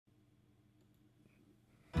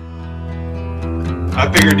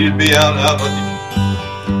I figured you'd be out.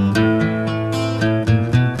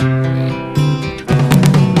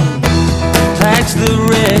 Tax the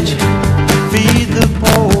rich, feed the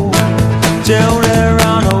poor, till there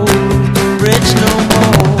are no rich no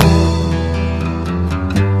more.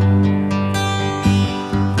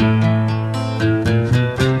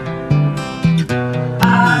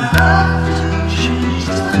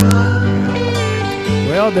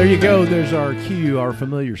 Well, there you go. There's our cue, our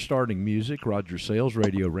familiar starting music. Roger Sales,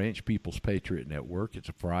 Radio Ranch, People's Patriot Network. It's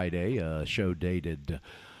a Friday, show dated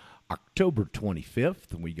October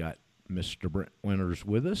 25th, and we got Mr. Brent Winters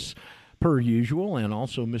with us, per usual, and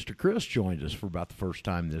also Mr. Chris joined us for about the first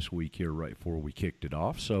time this week here right before we kicked it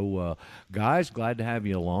off. So, guys, glad to have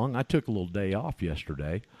you along. I took a little day off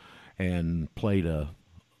yesterday and played a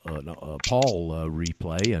Paul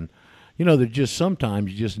replay, and you know, that just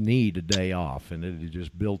sometimes you just need a day off, and it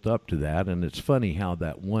just built up to that. And it's funny how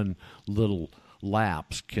that one little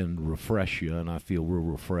lapse can refresh you, and I feel we're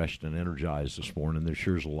refreshed and energized this morning. There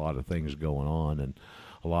sure is a lot of things going on, and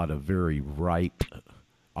a lot of very ripe,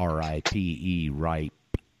 R-I-P-E, ripe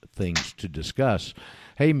things to discuss.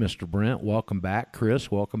 Hey, Mr. Brent, welcome back.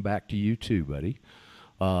 Chris, welcome back to you too, buddy.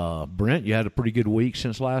 Brent, you had a pretty good week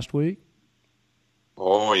since last week?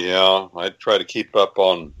 Oh, yeah. I try to keep up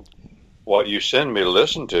on what you send me to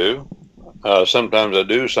listen to. Sometimes I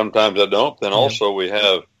do, sometimes I don't. Then also we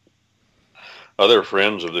have other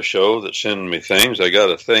friends of the show that send me things. I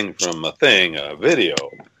got a video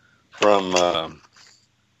from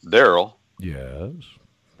Daryl. Yes.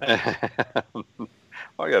 I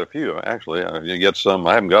got a few, actually. You get some.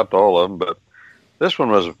 I haven't got to all of them, but this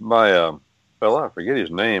one was by a fella. I forget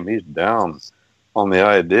his name. He's down on the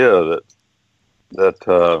idea that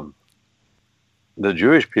the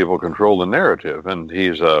Jewish people control the narrative, and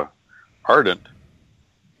he's a ardent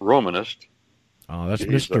Romanist. Oh, that's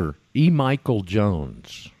Mr. E. Michael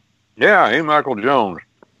Jones. Yeah, E. Michael Jones.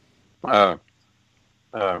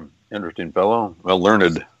 Interesting fellow. Well,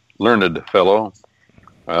 learned fellow.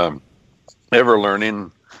 Ever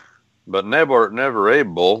learning, but never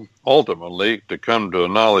able, ultimately, to come to a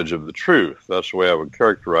knowledge of the truth. That's the way I would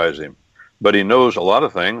characterize him. But he knows a lot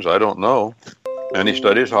of things I don't know, and he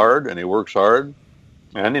studies hard, and he works hard,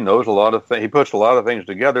 and he knows a lot of things. He puts a lot of things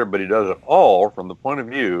together, but he does it all from the point of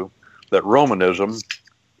view that Romanism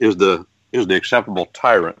is the acceptable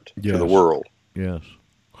tyrant to the world. Yes.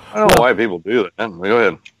 I don't know why people do that.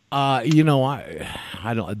 Go ahead. You know,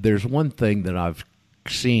 I don't. There's one thing that I've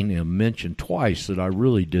seen him mention twice that I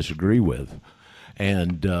really disagree with,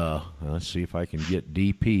 and let's see if I can get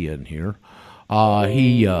DP in here.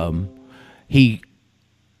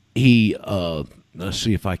 He let's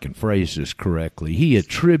see if I can phrase this correctly. He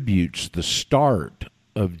attributes the start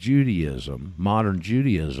of Judaism, modern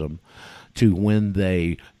Judaism, to when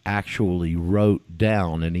they actually wrote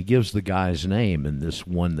down, and he gives the guy's name in this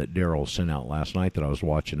one that Daryl sent out last night that I was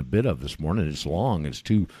watching a bit of this morning. It's long. It's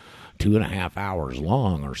 2.5 hours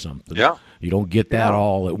long or something. Yeah. You don't get that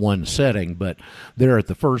all at one setting, but there at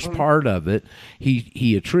the first part of it,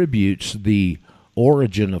 he attributes the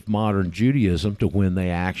origin of modern Judaism to when they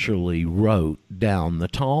actually wrote down the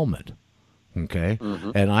Talmud. Okay?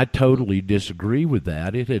 Mm-hmm. And I totally disagree with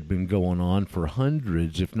that. It had been going on for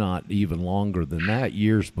hundreds, if not even longer than that,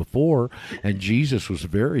 years before, and Jesus was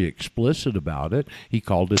very explicit about it. He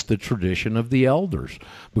called it the tradition of the elders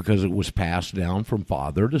because it was passed down from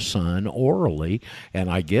father to son orally,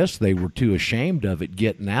 and I guess they were too ashamed of it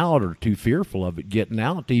getting out or too fearful of it getting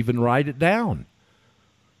out to even write it down.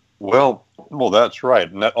 Well, that's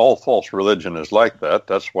right. And all false religion is like that.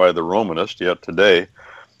 That's why the Romanists, yet today,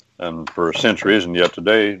 and for centuries and yet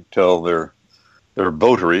today, tell their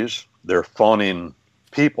votaries, their fawning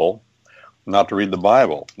people, not to read the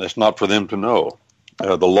Bible. It's not for them to know.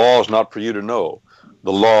 The law is not for you to know.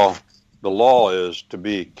 The law is to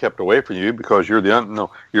be kept away from you because you're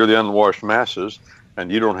the unwashed masses,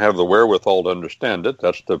 and you don't have the wherewithal to understand it.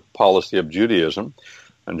 That's the policy of Judaism.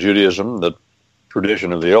 And Judaism, the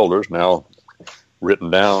tradition of the elders, now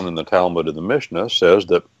written down in the Talmud and the Mishnah, says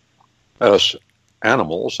that us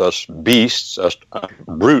animals, us beasts, us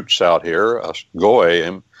brutes out here, us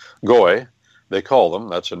goy, they call them.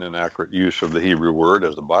 That's an inaccurate use of the Hebrew word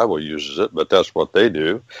as the Bible uses it, but that's what they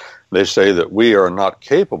do. They say that we are not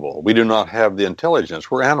capable. We do not have the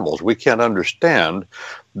intelligence. We're animals. We can't understand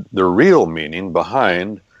the real meaning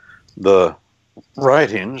behind the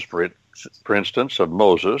writings, for instance, of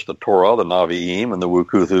Moses, the Torah, the Navi'im, and the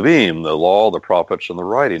Wukuthuvim, the law, the prophets, and the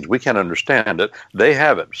writings. We can't understand it. They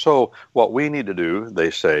have it. So what we need to do,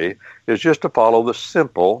 they say, is just to follow the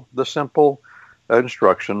simple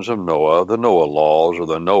instructions of Noah, the Noah laws, or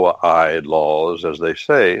the Noahide laws, as they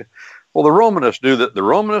say. Well, the Romanists do that. The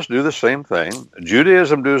Romanists do the same thing.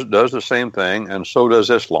 Judaism does the same thing, and so does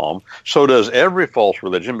Islam. So does every false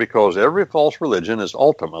religion, because every false religion is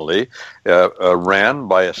ultimately ran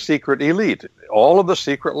by a secret elite. All of the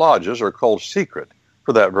secret lodges are called secret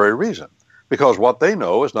for that very reason, because what they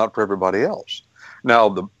know is not for everybody else. Now,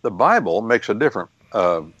 the Bible makes a different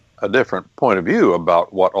point of view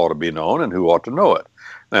about what ought to be known and who ought to know it,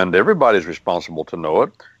 and everybody's responsible to know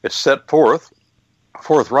it. It's set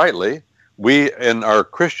forthrightly. We, in our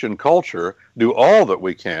Christian culture, do all that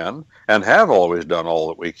we can and have always done all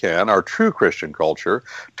that we can, our true Christian culture,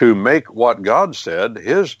 to make what God said,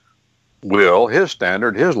 His will, His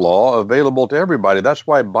standard, His law, available to everybody. That's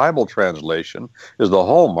why Bible translation is the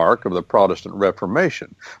hallmark of the Protestant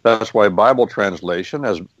Reformation. That's why Bible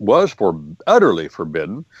translation was utterly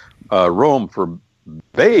forbidden. Rome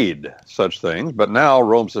forbade such things, but now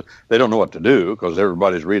Rome says they don't know what to do because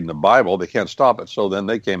everybody's reading the Bible. They can't stop it, so then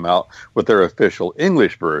they came out with their official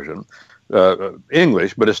English version,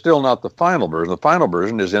 English, but it's still not the final version. The final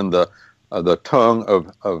version is in the tongue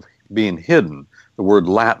of being hidden. The word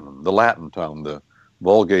Latin, the Latin tongue, the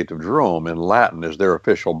Vulgate of Jerome in Latin is their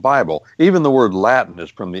official Bible. Even the word Latin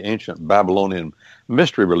is from the ancient Babylonian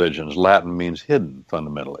mystery religions. Latin means hidden,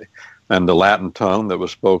 fundamentally. And the Latin tongue that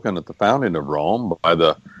was spoken at the founding of Rome by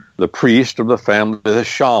the priest of the family, the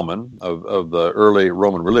shaman of the early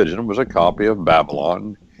Roman religion, was a copy of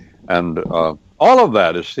Babylon. And all of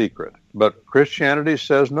that is secret. But Christianity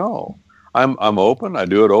says no. I'm open. I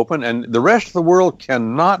do it open. And the rest of the world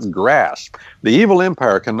cannot grasp, the evil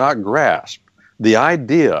empire cannot grasp the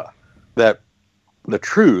idea that the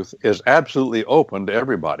truth is absolutely open to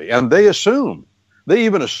everybody. And they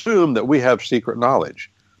even assume that we have secret knowledge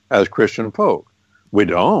as Christian folk. We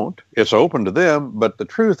don't. It's open to them, but the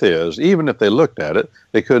truth is, even if they looked at it,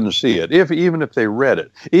 they couldn't see it. Even if they read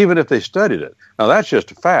it, even if they studied it. Now, that's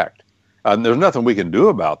just a fact. There's nothing we can do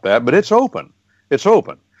about that, but it's open. It's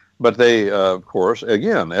open. But they, of course,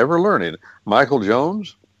 again, ever learning. Michael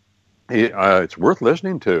Jones, it's worth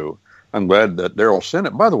listening to. I'm glad that Daryl sent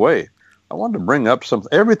it. By the way, I wanted to bring up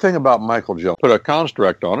everything about Michael Jones, put a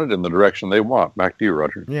construct on it in the direction they want. Back to you,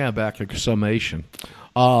 Roger. Yeah, back to summation.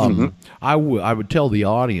 I would tell the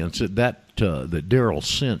audience that Daryl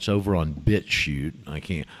sent over on BitChute.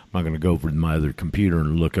 I'm not going to go over to my other computer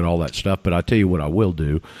and look at all that stuff, but I tell you what I will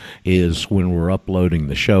do is when we're uploading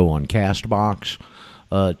the show on Castbox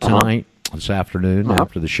tonight, this afternoon,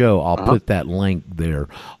 after the show, I'll put that link there.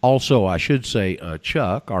 Also, I should say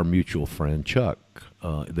Chuck, our mutual friend Chuck,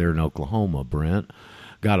 there in Oklahoma, Brent,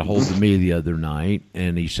 got a hold of me the other night,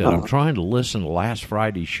 and he said, I'm trying to listen to last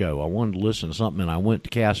Friday's show. I wanted to listen to something, and I went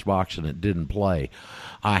to Castbox, and it didn't play.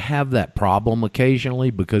 I have that problem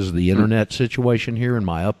occasionally because of the internet situation here and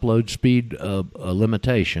my upload speed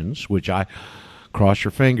limitations, which I, cross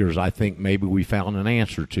your fingers, I think maybe we found an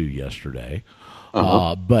answer to yesterday.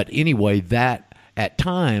 But anyway, that at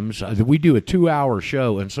times, we do a 2-hour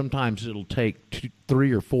show, and sometimes it'll take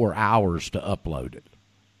 3 or 4 hours to upload it.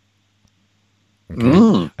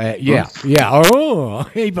 Okay.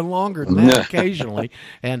 Even longer than that occasionally.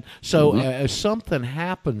 And so something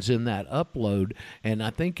happens in that upload, and I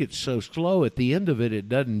think it's so slow. At the end of it, it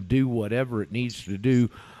doesn't do whatever it needs to do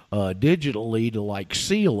digitally to like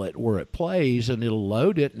seal it where it plays, and it'll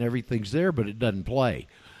load it and everything's there, but it doesn't play.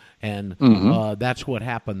 And that's what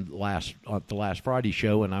happened at the last Friday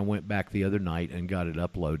show, and I went back the other night and got it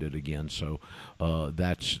uploaded again. So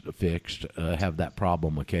that's fixed. Have that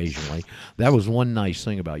problem occasionally. That was one nice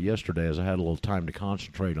thing about yesterday is I had a little time to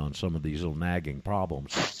concentrate on some of these little nagging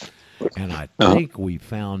problems. And I think we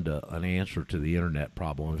found an answer to the internet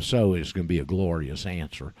problem. So it's going to be a glorious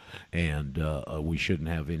answer, and we shouldn't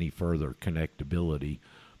have any further connectability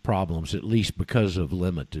problems, at least because of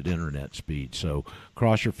limited internet speed. So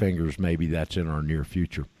cross your fingers, maybe that's in our near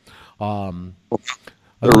future. Roger,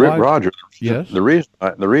 yes? The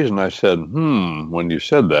reason I said when you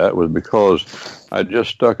said that was because I just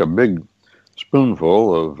stuck a big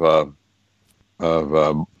spoonful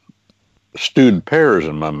of stewed pears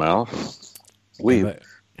in my mouth. We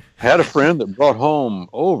had a friend that brought home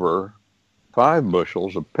over 5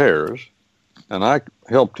 bushels of pears, and I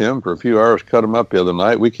helped him for a few hours cut them up the other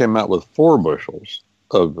night. We came out with 4 bushels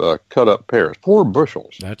of cut up pears. 4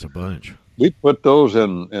 bushels. That's a bunch. We put those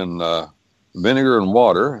in vinegar and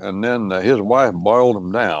water, and then his wife boiled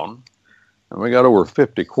them down, and we got over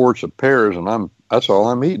 50 quarts of pears, and that's all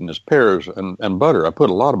I'm eating is pears and butter. I put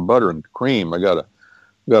a lot of butter and cream. I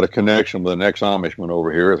got a connection with an ex-Amishman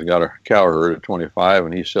over here. He's got a cow herd at 25,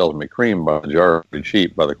 and he sells me cream by the jar,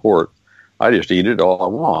 cheap by the quart. I just eat it all I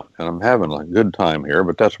want, and I'm having a good time here,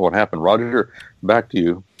 but that's what happened. Roger, back to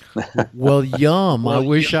you. Well, yum. I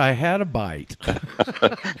wish I had a bite.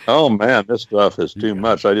 Oh man, this stuff is too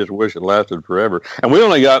much. I just wish it lasted forever. And we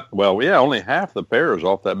only got, only half the pears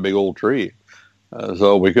off that big old tree.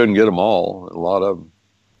 So we couldn't get them all, a lot of them.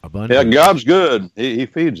 Yeah, God's good. He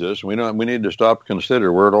feeds us. We need to stop and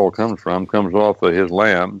consider where it all comes from. It comes off of his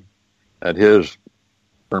land at his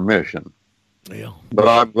permission. Yeah. But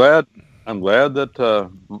I'm glad that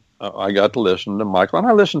I got to listen to Michael, and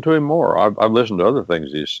I listened to him more. I've listened to other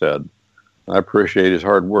things he said. I appreciate his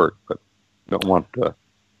hard work, but don't want to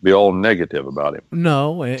be all negative about him.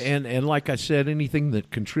 No, and like I said, anything that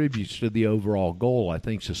contributes to the overall goal, I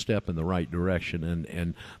think, is a step in the right direction.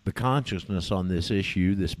 And the consciousness on this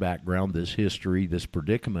issue, this background, this history, this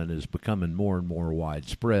predicament is becoming more and more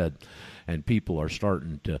widespread, and people are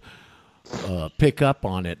starting to pick up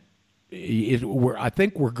on it. I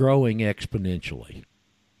think we're growing exponentially.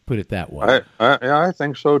 Put it that way. I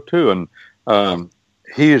think so too, and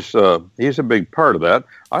he's a big part of that.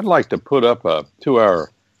 I'd like to put up a 2-hour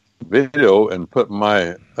video and put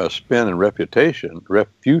my spin and refutation with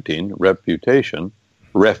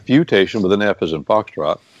an F as in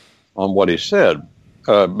Foxtrot on what he said,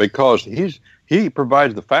 because he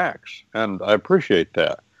provides the facts, and I appreciate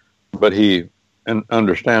that, but he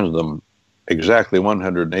understands them exactly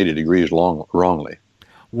 180 degrees wrongly.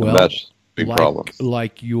 Well, and that's a big problem.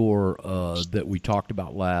 Like your that we talked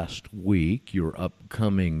about last week, your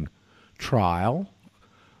upcoming trial.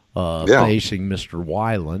 Facing Mr.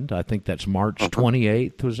 Weiland. I think that's March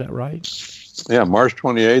 28th. Was that right? Yeah, March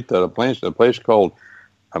 28th at a place called,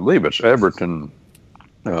 I believe it's Everton,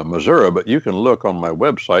 Missouri, but you can look on my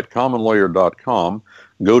website, commonlawyer.com,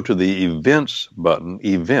 go to the events button,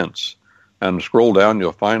 events, and scroll down.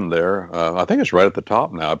 You'll find there, I think it's right at the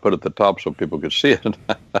top now. I put it at the top so people could see it.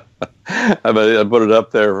 I put it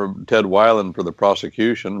up there for Ted Weiland for the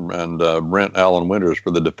prosecution and Brent Allen Winters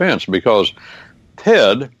for the defense, because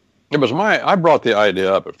Ted... I brought the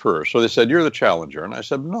idea up at first. So they said, you're the challenger. And I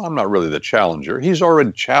said, no, I'm not really the challenger. He's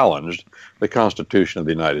already challenged the Constitution of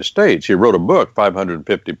the United States. He wrote a book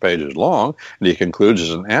 550 pages long, and he concludes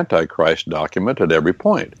as an Antichrist document at every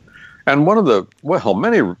point. And for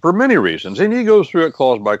many reasons, and he goes through it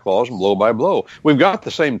clause by clause and blow by blow. We've got the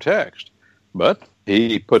same text, but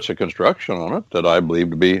he puts a construction on it that I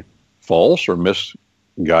believe to be false or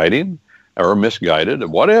misguiding or misguided,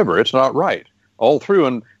 whatever. It's not right all through.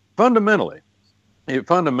 And fundamentally,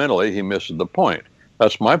 he misses the point.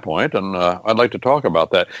 That's my point, and I'd like to talk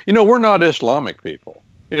about that. We're not Islamic people.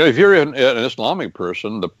 If you're an Islamic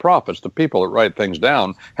person, the prophets, the people that write things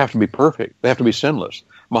down, have to be perfect. They have to be sinless.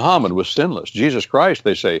 Muhammad was sinless. Jesus Christ,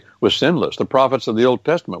 they say, was sinless. The prophets of the Old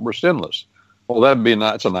Testament were sinless. Well,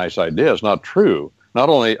 that's a nice idea. It's not true. Not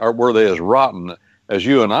only were they as rotten as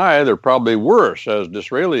you and I, they're probably worse. As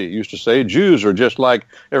Disraeli used to say, Jews are just like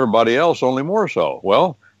everybody else, only more so.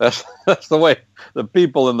 Well, that's the way the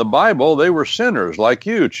people in the Bible, they were sinners like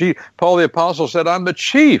you. Paul the Apostle said, I'm the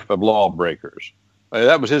chief of lawbreakers.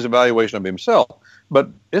 That was his evaluation of himself. But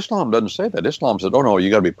Islam doesn't say that. Islam said, oh, no, you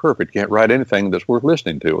got to be perfect. You can't write anything that's worth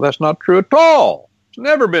listening to. Well, that's not true at all. It's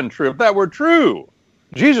never been true. If that were true,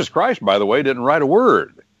 Jesus Christ, by the way, didn't write a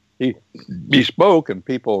word. He spoke, and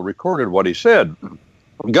people recorded what he said.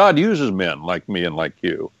 God uses men like me and like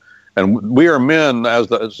you. And we are men, as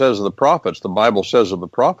it says of the prophets. The Bible says of the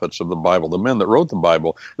prophets of the Bible, the men that wrote the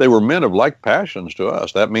Bible, they were men of like passions to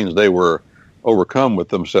us. That means they were overcome with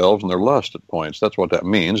themselves and their lust at points. That's what that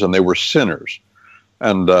means. And they were sinners.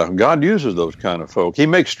 And God uses those kind of folk. He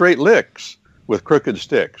makes straight licks with crooked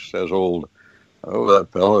sticks, as that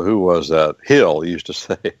fellow, who was that? Hill used to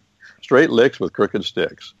say. Straight licks with crooked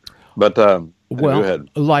sticks. But go ahead.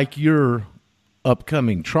 Like your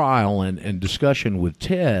upcoming trial and discussion with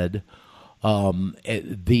Ted, I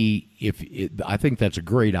think that's a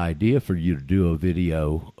great idea for you to do a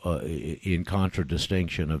video in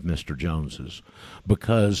contradistinction of Mr. Jones's,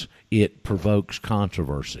 because it provokes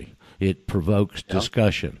controversy. It provokes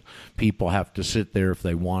discussion. People have to sit there if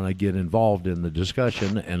they want to get involved in the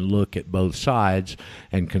discussion and look at both sides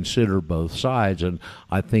and consider both sides. And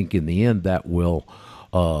I think in the end that will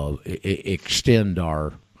extend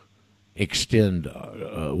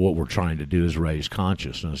what we're trying to do is raise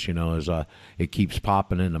consciousness, as it keeps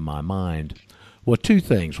popping into my mind. Well, two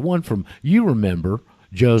things. One, you remember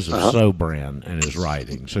Joseph Sobran and his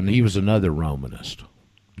writings, and he was another Romanist,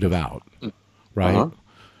 devout, right?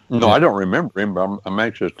 No, I don't remember him, but I'm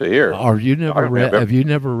anxious to hear. Have you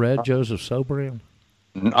never read Joseph Sobran?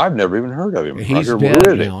 I've never even heard of him. He's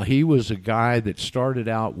dead now. He was a guy that started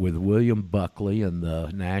out with William Buckley in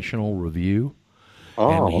the National Review.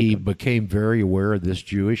 And he became very aware of this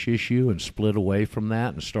Jewish issue and split away from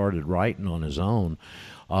that and started writing on his own.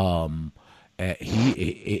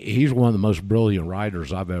 He's one of the most brilliant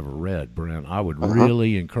writers I've ever read, Brent. I would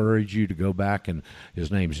really encourage you to go back, and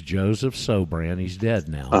his name's Joseph Sobran. He's dead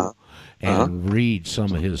now. And read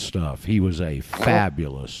some of his stuff. He was a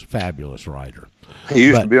fabulous writer. He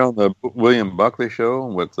used to be on the William Buckley show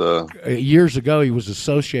with years ago. He was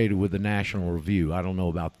associated with the National Review. I don't know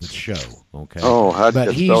about the show. Okay.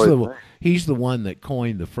 But he's the one that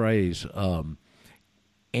coined the phrase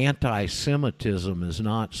anti-Semitism is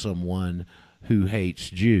not someone who hates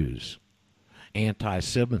Jews.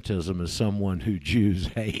 Anti-Semitism is someone who Jews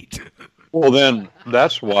hate. Well, then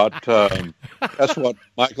that's what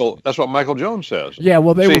Michael Jones says. Yeah,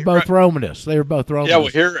 well, they were both Romanists. They were both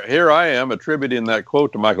Romanists. Yeah, well, here I am attributing that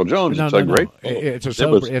quote to Michael Jones. It's a great quote. It's a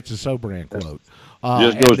Sobran quote.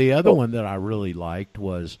 And the other one that I really liked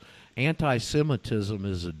was anti-Semitism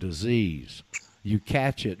is a disease. You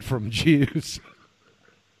catch it from Jews.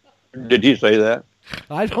 Did he say that?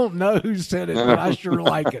 I don't know who said it, but I sure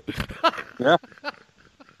like it. Yeah.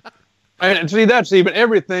 And see, but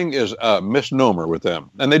everything is a misnomer with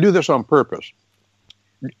them. And they do this on purpose.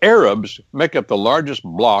 Arabs make up the largest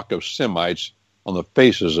block of Semites on the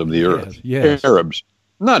faces of the earth. Yes. Arabs,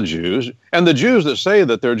 not Jews. And the Jews that say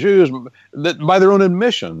that they're Jews, that by their own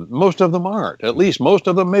admission, most of them aren't. At least most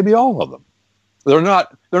of them, maybe all of them. They're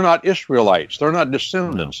not Israelites. They're not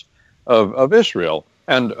descendants of Israel.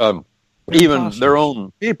 And even their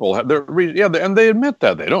own people, and they admit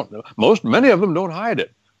that. They don't. Many of them don't hide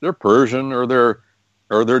it. They're Persian or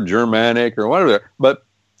they're Germanic or whatever. But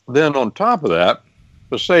then on top of that,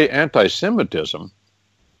 to say anti-Semitism,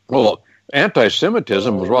 well,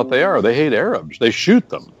 anti-Semitism is what they are. They hate Arabs. They shoot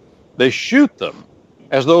them. They shoot them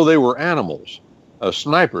as though they were animals,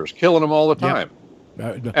 snipers, killing them all the time.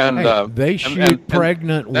 And they shoot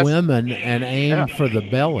pregnant women and aim for the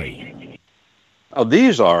belly.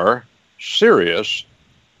 These are serious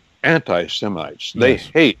anti-Semites. They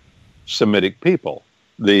hate Semitic people.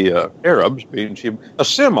 The Arabs being Shem. A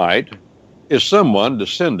Semite is someone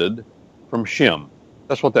descended from Shem.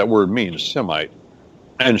 That's what that word means, Semite.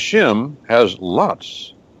 And Shem has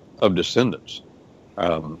lots of descendants.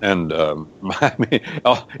 I mean,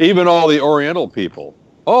 even all the Oriental people,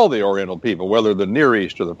 whether the Near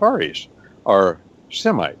East or the Far East, are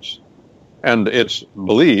Semites. And it's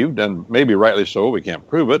believed, and maybe rightly so, we can't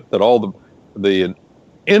prove it, that all the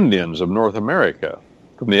Indians of North America,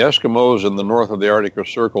 from the Eskimos in the north of the Arctic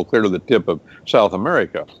Circle clear to the tip of South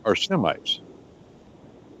America, are Semites.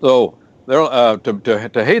 So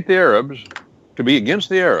to hate the Arabs, to be against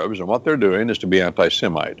the Arabs, and what they're doing is to be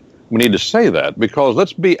anti-Semite. We need to say that, because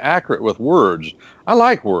let's be accurate with words. I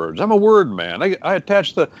like words. I'm a word man. I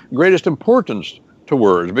attach the greatest importance to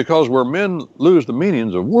words, because where men lose the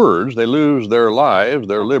meanings of words, they lose their lives,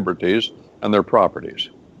 their liberties, and their properties.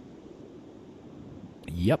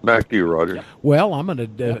 Yep. Back to you, Roger. Yep. Well, I'm going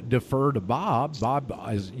to defer to Bob. Bob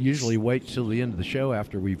usually waits till the end of the show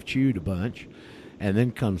after we've chewed a bunch and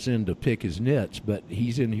then comes in to pick his nits, but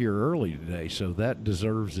he's in here early today, so that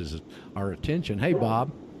deserves our attention. Hey,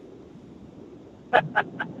 Bob.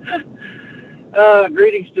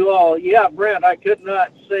 Greetings to all. Yeah, Brent, I could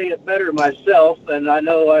not say it better myself, and I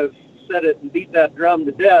know I've said it and beat that drum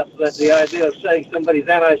to death, that the idea of saying somebody's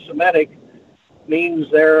anti-Semitic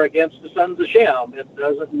means they're against the sons of Shem. It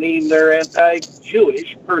doesn't mean they're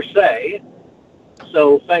anti-Jewish per se.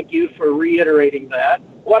 So thank you for reiterating that.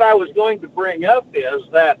 What I was going to bring up is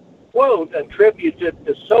that quote attributed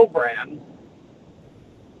to Sobran.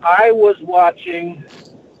 I was watching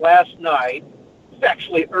last night,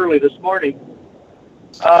 actually early this morning.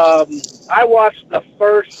 I watched the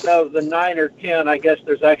first of the 9 or 10, I guess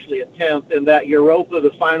there's actually a 10th, in that Europa,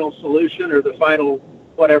 the Final Solution, or the final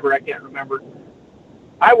whatever, I can't remember.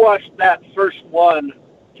 I watched that first one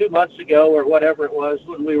 2 months ago or whatever it was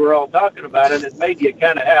when we were all talking about it. It made you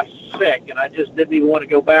kind of half sick, and I just didn't even want to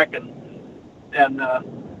go back and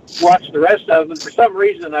watch the rest of them. And for some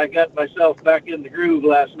reason, I got myself back in the groove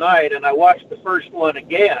last night, and I watched the first one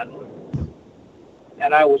again.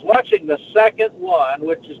 And I was watching the second one,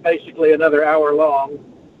 which is basically another hour long.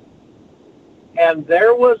 And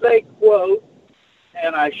there was a quote,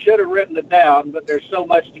 and I should have written it down, but there's so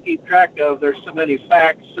much to keep track of. There's so many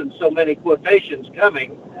facts and so many quotations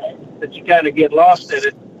coming that you kind of get lost in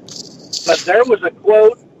it. But there was a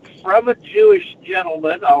quote from a Jewish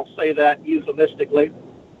gentleman, I'll say that euphemistically,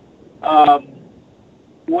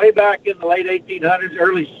 way back in the late 1800s,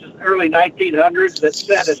 early 1900s, that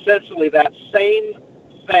said essentially that same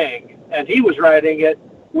thing. And he was writing it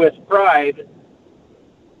with pride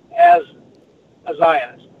as a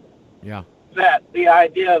Zionist. Yeah. That the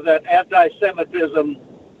idea that anti-Semitism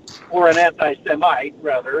or an anti-Semite,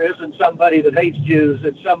 rather, isn't somebody that hates Jews.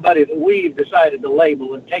 It's somebody that we've decided to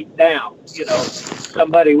label and take down,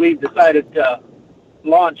 somebody we've decided to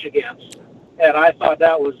launch against. And I thought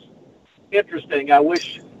that was interesting.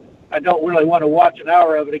 I don't really want to watch an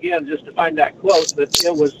hour of it again just to find that quote, but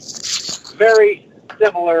it was very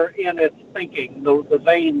similar in its thinking, the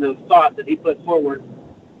vein of thought that he put forward.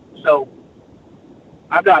 So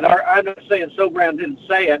I'm not saying Sobran didn't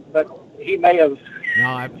say it, but he may have. No,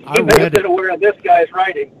 I may have been aware of this guy's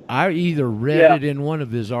writing. I either read it in one of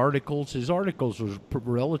his articles. His articles was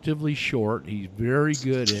relatively short. He's very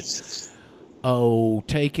good at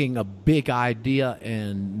taking a big idea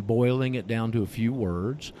and boiling it down to a few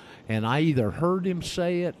words. And I either heard him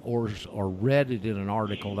say it or read it in an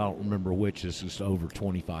article. I don't remember which. This is over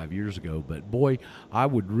 25 years ago. But, boy, I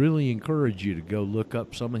would really encourage you to go look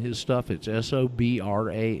up some of his stuff. It's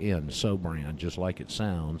Sobran, Sobran, just like it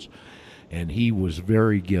sounds. And he was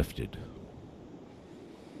very gifted.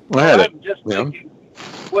 I'm just thinking,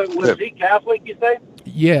 was he Catholic, you say?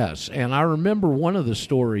 Yes, and I remember one of the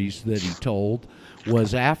stories that he told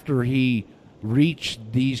was after he reached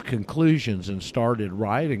these conclusions and started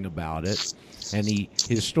writing about it, and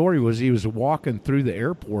his story was he was walking through the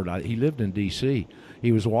airport. He lived in D.C.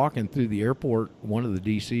 He was walking through the airport, one of the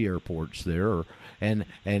D.C. airports there, and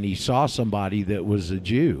he saw somebody that was a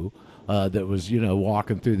Jew that was,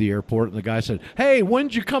 walking through the airport, and the guy said, "Hey, when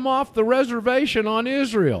did you come off the reservation on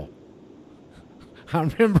Israel?" I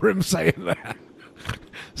remember him saying that.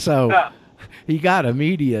 So he got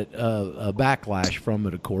immediate backlash from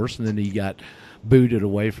it, of course, and then he got booted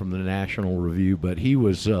away from the National Review. But he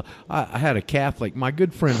was, I had a Catholic, my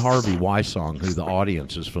good friend Harvey Wysong, who the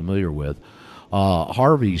audience is familiar with,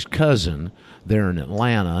 Harvey's cousin there in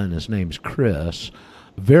Atlanta, and his name's Chris.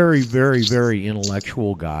 Very, very, very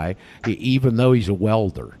intellectual guy, even though he's a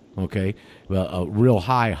welder, okay? A real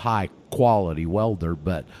high quality welder,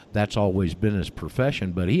 but that's always been his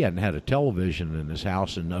profession. But he hadn't had a television in his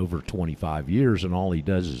house in over 25 years, and all he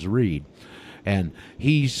does is read. And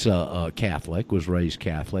he's Catholic, was raised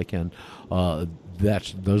Catholic, and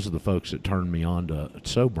those are the folks that turned me on to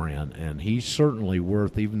Sobran. And he's certainly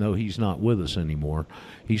worth, even though he's not with us anymore,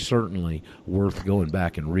 he's certainly worth going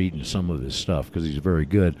back and reading some of his stuff because he's very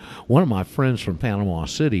good. One of my friends from Panama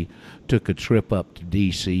City took a trip up to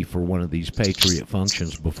D.C. for one of these Patriot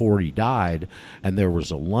functions before he died, and there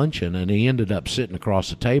was a luncheon, and he ended up sitting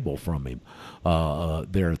across the table from him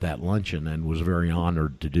there at that luncheon and was very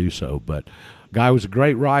honored to do so. But guy was a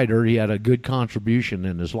great writer. He had a good contribution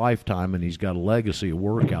in his lifetime, and he's got a legacy of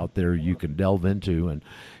work out there you can delve into. And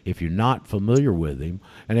if you're not familiar with him,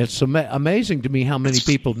 and it's amazing to me how many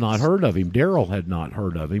people have not heard of him. Daryl had not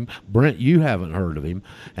heard of him. Brent, you haven't heard of him.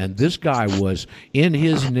 And this guy was in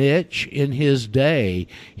his niche, in his day.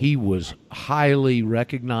 He was highly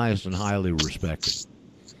recognized and highly respected.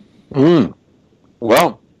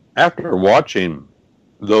 Well, after watching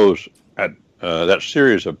that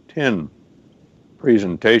series of 10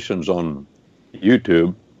 presentations on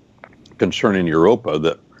YouTube concerning Europa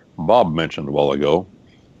that Bob mentioned a while ago,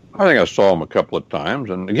 I think I saw them a couple of times,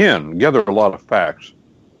 and again, gathered a lot of facts.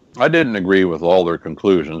 I didn't agree with all their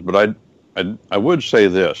conclusions, but I would say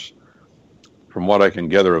this, from what I can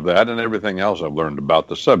gather of that and everything else I've learned about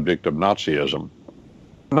the subject of Nazism.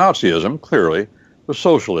 Nazism, clearly, was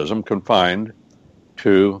socialism confined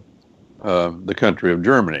to the country of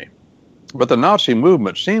Germany. But the Nazi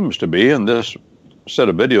movement seems to be, and this set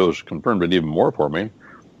of videos confirmed it even more for me,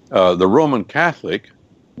 the Roman Catholic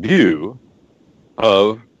view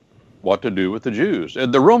of what to do with the Jews.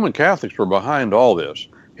 And the Roman Catholics were behind all this.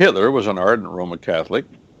 Hitler was an ardent Roman Catholic,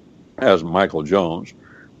 as Michael Jones,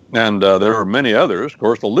 and there were many others. Of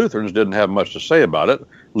course, the Lutherans didn't have much to say about it.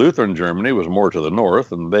 Lutheran Germany was more to the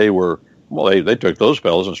north, and they took those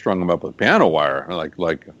fellows and strung them up with piano wire,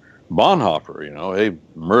 like Bonhoeffer, they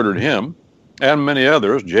murdered him, and many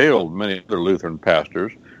others, jailed many other Lutheran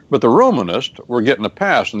pastors. But the Romanists were getting a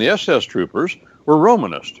pass, and the SS troopers were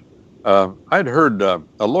Romanists. I'd heard a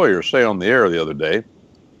lawyer say on the air the other day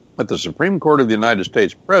that the Supreme Court of the United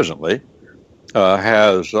States presently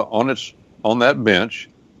has on that bench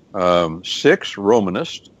 6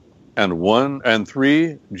 Romanists and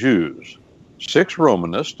 3 Jews. 6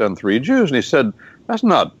 Romanists and 3 Jews. And he said, that's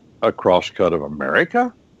not a crosscut of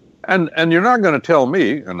America. And you're not going to tell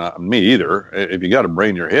me, and not me either, if you got a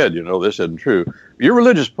brain in your head, this isn't true. Your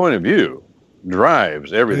religious point of view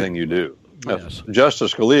drives everything you do. Yes.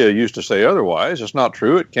 Justice Scalia used to say otherwise. It's not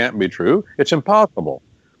true. It can't be true. It's impossible.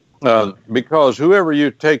 Because whoever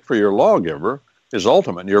you take for your lawgiver is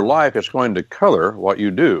ultimate. Your life is going to color what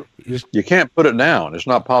you do. You can't put it down. It's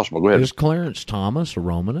not possible. Go ahead. Is Clarence Thomas a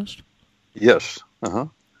Romanist? Yes.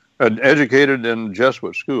 educated in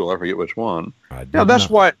Jesuit school. I forget which one. Yeah, that's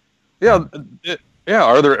why. Yeah,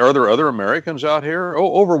 Are there other Americans out here?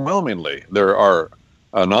 Oh, overwhelmingly, there are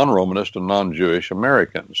non-Romanist and non-Jewish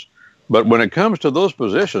Americans. But when it comes to those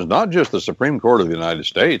positions, not just the Supreme Court of the United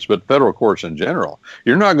States, but federal courts in general,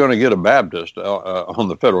 you're not going to get a Baptist on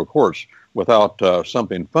the federal courts without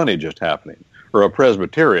something funny just happening, or a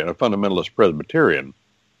Presbyterian, a fundamentalist Presbyterian.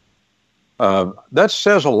 That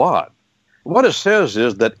says a lot. What it says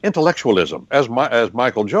is that intellectualism, as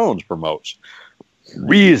Michael Jones promotes,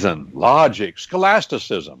 reason, logic,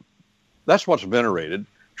 scholasticism, that's what's venerated.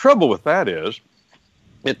 Trouble with that is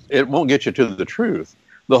it won't get you to the truth.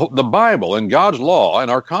 The Bible and God's law and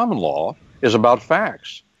our common law is about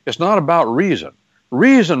facts. It's not about reason.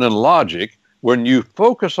 Reason and logic, when you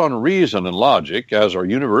focus on reason and logic, as our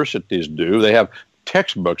universities do, they have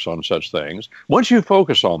textbooks on such things. Once you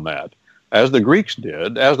focus on that, as the Greeks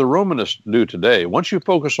did, as the Romanists do today, once you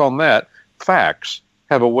focus on that, facts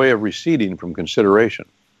have a way of receding from consideration.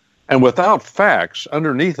 And without facts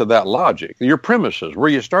underneath of that logic, your premises, where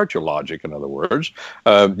you start your logic, in other words,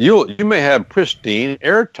 you may have pristine,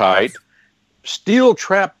 airtight,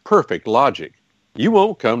 steel-trap perfect logic. You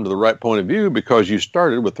won't come to the right point of view because you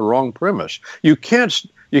started with the wrong premise. You can't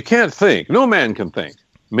think. No man can think.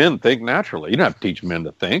 Men think naturally. You don't have to teach men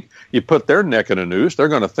to think. You put their neck in a noose, they're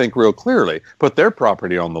going to think real clearly. Put their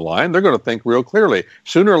property on the line, they're going to think real clearly.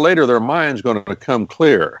 Sooner or later, their mind's going to become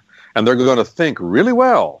clear, and they're going to think really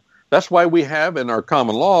well. That's why we have in our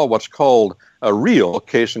common law what's called a real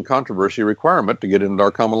case and controversy requirement to get into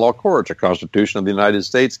our common law courts. The Constitution of the United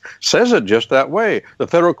States says it just that way. The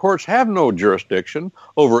federal courts have no jurisdiction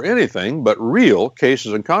over anything but real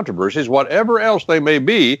cases and controversies. Whatever else they may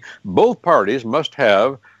be, both parties must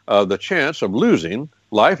have the chance of losing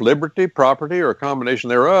life, liberty, property, or a combination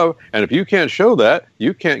thereof. And if you can't show that,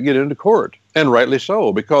 you can't get into court. And rightly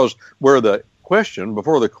so, because where the question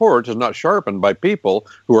before the courts is not sharpened by people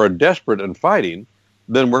who are desperate and fighting,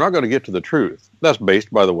 then we're not going to get to the truth. That's based,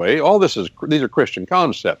 by the way, these are Christian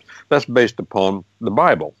concepts. That's based upon the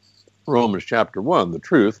Bible. Romans chapter 1, the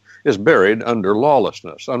truth is buried under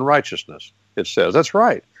lawlessness, unrighteousness, it says. That's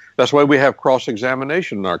right. That's why we have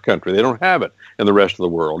cross-examination in our country. They don't have it in the rest of the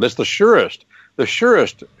world. It's the surest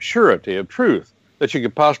surety of truth that you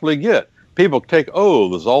could possibly get. People take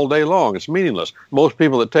oaths all day long. It's meaningless. Most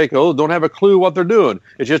people that take oaths don't have a clue what they're doing.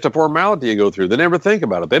 It's just a formality you go through. They never think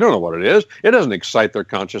about it. They don't know what it is. It doesn't excite their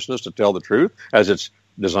consciousness to tell the truth as it's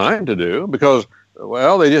designed to do because,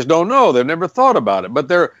 well, they just don't know. They've never thought about it. But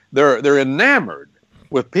they're enamored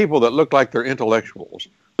with people that look like they're intellectuals.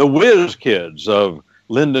 The whiz kids of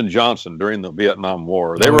Lyndon Johnson during the Vietnam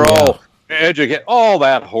War. They were all educated. All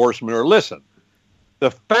that horse manure. Listen. The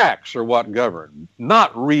facts are what govern,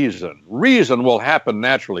 not reason. Reason will happen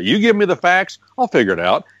naturally. You give me the facts, I'll figure it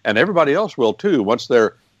out, and everybody else will too once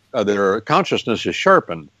their consciousness is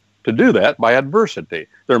sharpened to do that by adversity.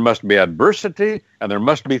 There must be adversity and there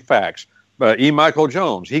must be facts. E. Michael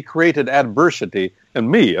Jones, he created adversity in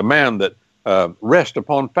me, a man that rests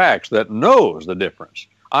upon facts, that knows the difference.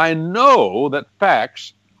 I know that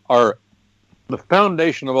facts are the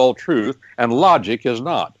foundation of all truth, and logic is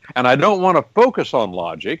not. And I don't want to focus on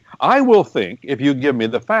logic. I will think if you give me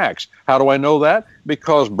the facts. How do I know that?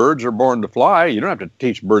 Because birds are born to fly. You don't have to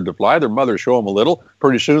teach birds to fly. Their mothers show them a little.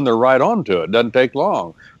 Pretty soon they're right onto it. It doesn't take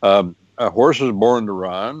long. A horse is born to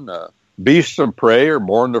run. Beasts of prey are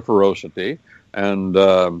born to ferocity. And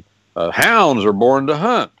hounds are born to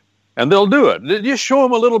hunt. And they'll do it. Just show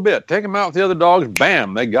them a little bit. Take them out with the other dogs.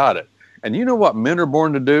 Bam, they got it. And you know what men are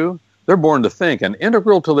born to do? They're born to think, and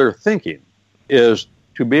integral to their thinking is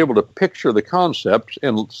to be able to picture the concepts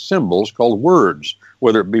in symbols called words,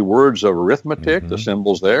 whether it be words of arithmetic, the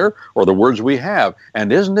symbols there, or the words we have.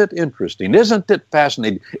 And isn't it interesting? Isn't it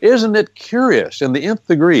fascinating? Isn't it curious in the nth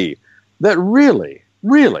degree that really,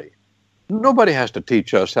 nobody has to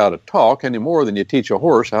teach us how to talk any more than you teach a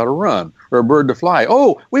horse how to run or a bird to fly.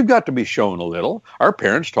 Oh, we've got to be shown a little. Our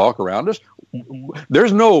parents talk around us.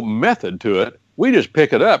 There's no method to it. We just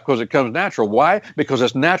pick it up because it comes natural. Why? Because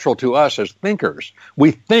it's natural to us as thinkers.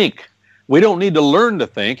 We think. We don't need to learn to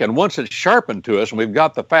think. And once it's sharpened to us and we've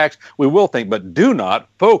got the facts, we will think. But do not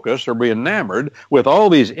focus or be enamored with all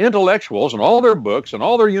these intellectuals and all their books and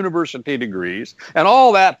all their university degrees and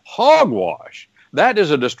all that hogwash. That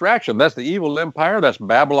is a distraction. That's the evil empire. That's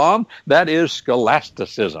Babylon. That is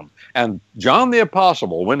scholasticism. And John the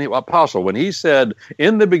Apostle, when he said,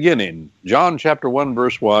 in the beginning, John chapter 1,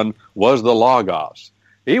 verse 1, was the Logos.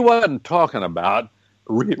 He wasn't talking about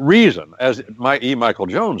reason, as E. Michael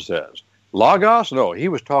Jones says. Logos? No, he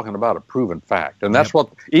was talking about a proven fact. And that's what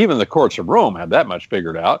even the courts of Rome had that much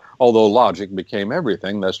figured out, although logic became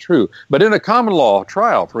everything. That's true. But in a common law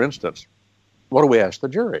trial, for instance, what do we ask the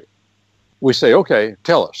jury? We say, okay,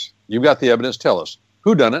 tell us. You've got the evidence. Tell us.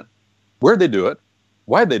 Who done it? Where'd they do it?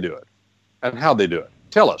 Why'd they do it? And how'd they do it?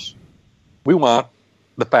 Tell us. We want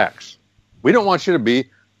the facts. We don't want you to be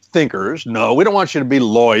thinkers. No, we don't want you to be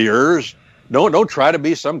lawyers. No, don't try to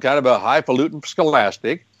be some kind of a highfalutin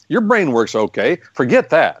scholastic. Your brain works okay. Forget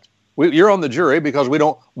that. You're on the jury because we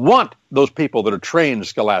don't want those people that are trained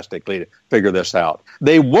scholastically to figure this out.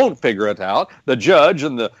 They won't figure it out. The judge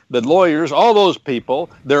and the lawyers, all those people,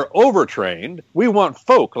 they're overtrained. We want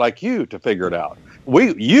folk like you to figure it out.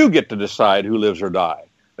 You get to decide who lives or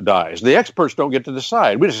dies. The experts don't get to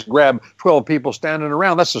decide. We just grab 12 people standing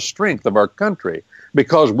around. That's the strength of our country,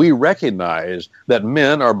 because we recognize that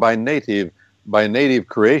men are by native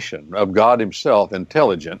creation of God himself,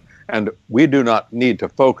 intelligent, and we do not need to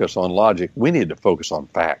focus on logic. We need to focus on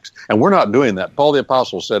facts, and we're not doing that. Paul the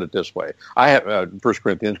Apostle said it this way. I have 1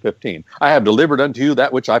 Corinthians 15. I have delivered unto you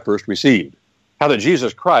that which I first received, how that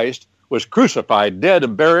Jesus Christ was crucified, dead,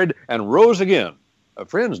 and buried, and rose again.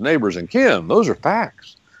 Friends, neighbors, and kin, those are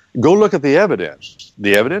facts. Go look at the evidence.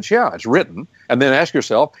 The evidence, yeah, it's written. And then ask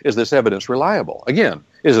yourself, is this evidence reliable? Again,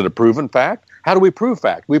 is it a proven fact? How do we prove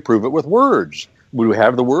fact? We prove it with words. Do we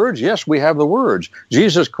have the words? Yes, we have the words.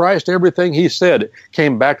 Jesus Christ, everything he said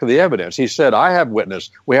came back to the evidence. He said, I have witness.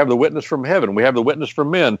 We have the witness from heaven. We have the witness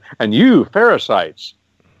from men. And you, Pharisees,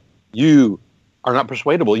 you are not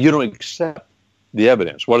persuadable. You don't accept the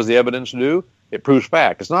evidence. What does the evidence do? It proves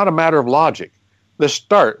fact. It's not a matter of logic. Let's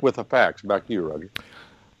start with the facts. Back to you, Roger.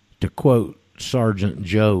 To quote Sergeant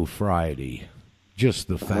Joe Friday, just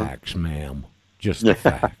the facts, ma'am. Just the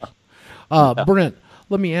facts. Brent,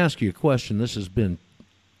 let me ask you a question. This has been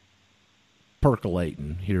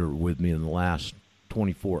percolating here with me in the last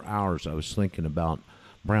 24 hours. I was thinking about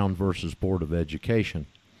Brown versus Board of Education.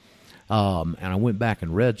 And I went back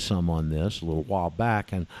and read some on this a little while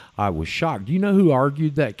back, and I was shocked. Do you know who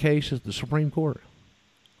argued that case at the Supreme Court?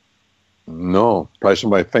 No, probably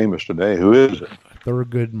somebody famous today. Who is it?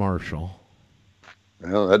 Thurgood Marshall.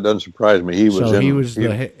 Well, that doesn't surprise me. He was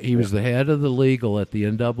the head of the legal at the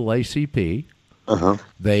NAACP. Uh-huh.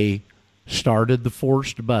 They started the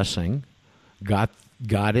forced busing, got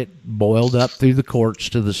it boiled up through the courts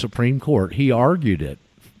to the Supreme Court. He argued it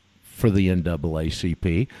for the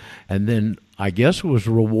NAACP, and then I guess was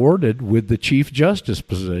rewarded with the Chief Justice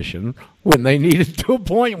position when they needed to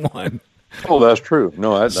appoint one. Oh, that's true.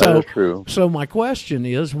 No, that is true. So my question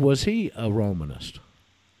is, was he a Romanist?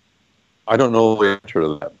 I don't know the answer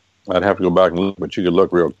to that. I'd have to go back and look, but you could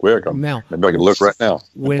look real quick. Maybe I can look right now.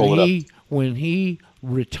 When he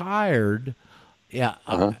retired,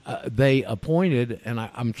 they appointed, and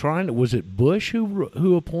I'm trying to. Was it Bush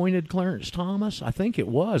who appointed Clarence Thomas? I think it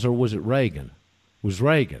was, or was it Reagan? It was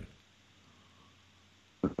Reagan.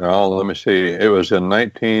 Well, let me see. It was in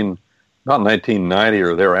not 1990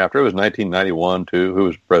 or thereafter. It was 1991 too. Who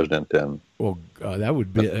was president then? Well, that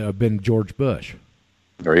would be been George Bush.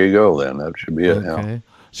 There you go. Then that should be it. Okay. Now.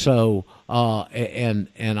 So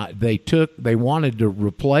they wanted to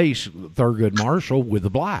replace Thurgood Marshall with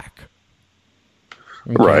a black.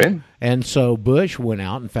 Okay? Right. And so Bush went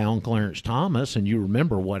out and found Clarence Thomas, and you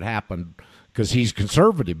remember what happened, because he's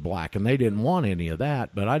conservative black, and they didn't want any of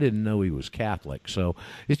that, but I didn't know he was Catholic. So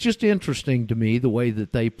it's just interesting to me the way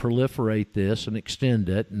that they proliferate this and extend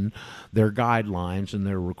it, and their guidelines and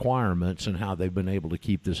their requirements, and how they've been able to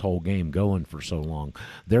keep this whole game going for so long.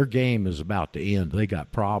 Their game is about to end. They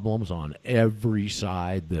got problems on every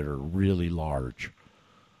side that are really large.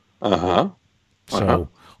 Uh-huh. So,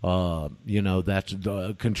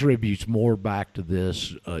 that contributes more back to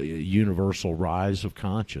this universal rise of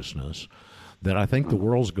consciousness that I think the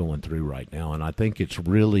world's going through right now, and I think it's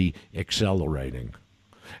really accelerating.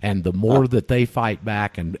 And the more that they fight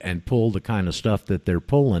back and pull the kind of stuff that they're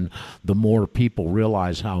pulling, the more people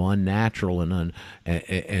realize how unnatural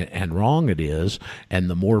and wrong it is,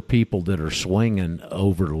 and the more people that are swinging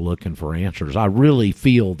over looking for answers. I really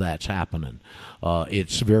feel that's happening.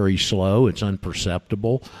 It's very slow. It's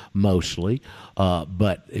imperceptible, mostly,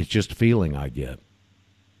 but it's just a feeling I get.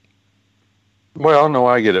 Well, no,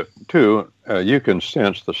 I get it, too. You can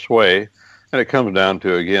sense the sway, and it comes down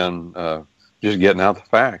to, again, just getting out the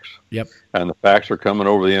facts. Yep. And the facts are coming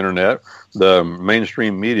over the Internet. The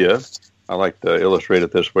mainstream media, I like to illustrate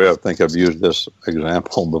it this way. I think I've used this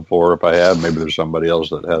example before. If I have, maybe there's somebody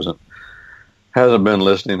else that hasn't been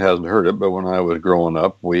listening, hasn't heard it. But when I was growing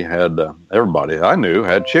up, we had, everybody I knew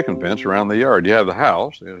had chicken fence around the yard. You have the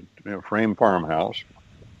house, frame farmhouse.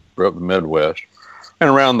 grew up in the Midwest. And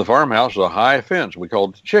around the farmhouse is a high fence. We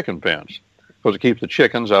called it the chicken fence because it keeps the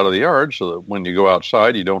chickens out of the yard so that when you go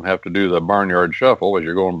outside, you don't have to do the barnyard shuffle as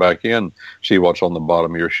you're going back in, see what's on the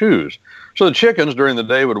bottom of your shoes. So the chickens during the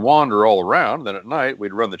day would wander all around. Then at night,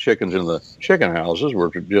 we'd run the chickens into the chicken houses,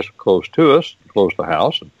 which were just close to us, close to the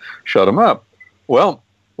house, and shut them up. Well,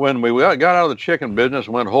 when we got out of the chicken business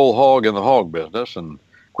and went whole hog in the hog business and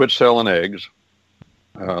quit selling eggs,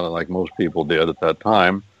 like most people did at that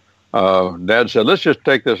time, Dad said, let's just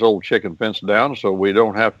take this old chicken fence down so we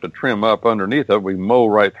don't have to trim up underneath it. We mow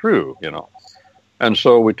right through, And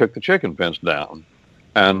so we took the chicken fence down.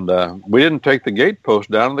 And we didn't take the gate post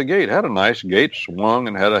down to the gate. It had a nice gate, swung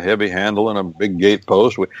and had a heavy handle and a big gate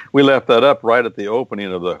post. We left that up right at the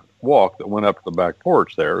opening of the walk that went up to the back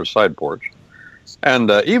porch there, the side porch.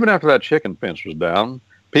 And even after that chicken fence was down,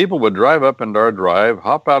 people would drive up into our drive,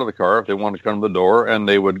 hop out of the car if they wanted to come to the door, and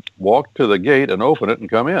they would walk to the gate and open it and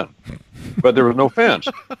come in. But there was no fence.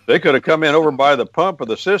 They could have come in over by the pump of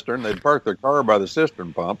the cistern. They'd park their car by the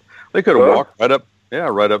cistern pump. They could have walked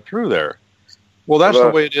right up through there. Well, that's the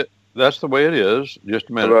way it is. That's the way it is. Just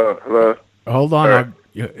a minute. Hello. Hold on.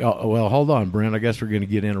 Hold on, Brent. I guess we're going to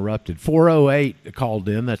get interrupted. 408 called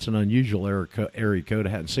in. That's an unusual area code. I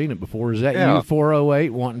hadn't seen it before. Is that you, 408,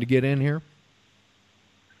 wanting to get in here?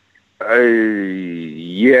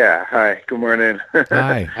 Yeah. Hi. Good morning.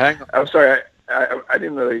 Hi. I'm sorry. I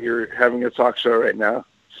didn't know that you were having a talk show right now.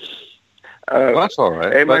 Well, that's all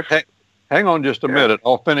right. Hey, hang on just a minute.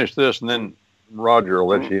 I'll finish this, and then Roger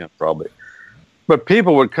will let you in probably. But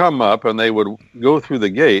people would come up, and they would go through the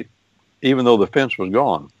gate, even though the fence was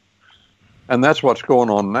gone. And that's what's going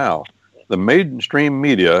on now. The mainstream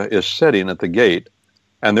media is sitting at the gate,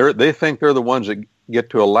 and they think they're the ones that get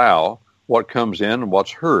to allow what comes in,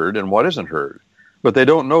 what's heard, and what isn't heard. But they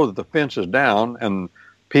don't know that the fence is down, and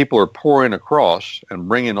people are pouring across and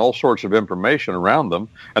bringing all sorts of information around them,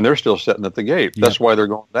 and they're still sitting at the gate. Yep. That's why they're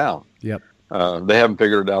going down. Yep. They haven't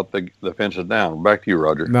figured out the fence is down. Back to you,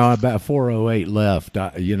 Roger. No, about 408 left.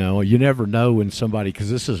 You never know when somebody, because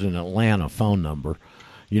this is an Atlanta phone number,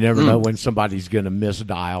 you never know when somebody's going to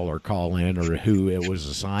misdial or call in or who it was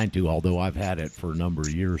assigned to, although I've had it for a number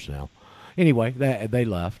of years now. Anyway, they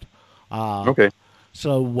left. Okay.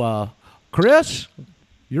 So, Chris,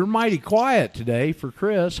 you're mighty quiet today for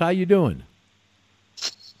Chris. How you doing?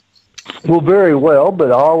 Well, very well,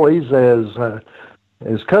 but always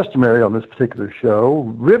as customary on this particular show,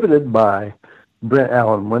 riveted by Brent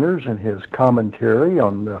Allen Winters and his commentary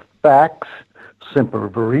on the facts, semper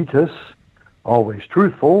veritas, always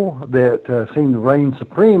truthful, that seem to reign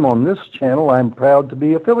supreme on this channel I'm proud to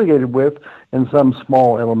be affiliated with in some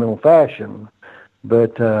small elemental fashion.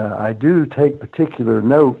 But I do take particular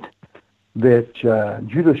note that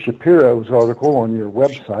Judith Shapiro's article on your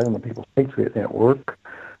website, on the People's Patriot Network,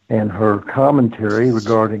 and her commentary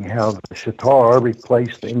regarding how the Shatar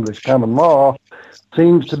replaced the English common law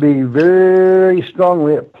seems to be very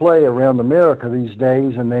strongly at play around America these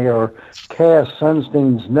days, and they are cast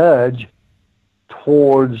Sunstein's nudge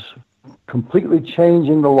towards completely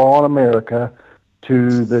changing the law in America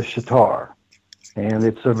to the Shatar. And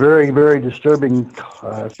it's a very, very disturbing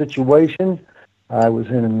situation. I was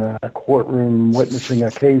in a courtroom witnessing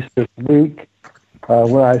a case this week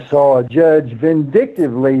when I saw a judge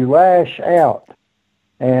vindictively lash out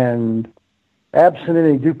and, absent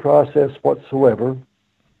any due process whatsoever,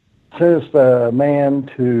 sentenced a man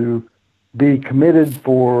to be committed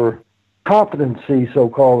for competency,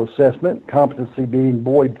 so-called assessment, competency being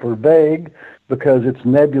void for vague because it's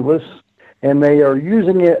nebulous, and they are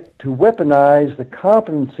using it to weaponize the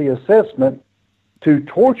competency assessment to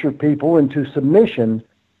torture people into submission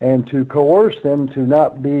and to coerce them to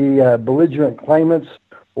not be belligerent claimants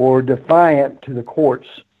or defiant to the courts.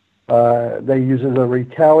 They use it as a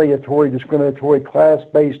retaliatory, discriminatory,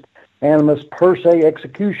 class-based animus per se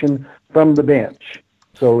execution from the bench.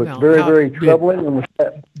 So it's Now, very troubling.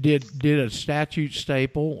 Did a statute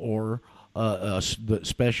staple or the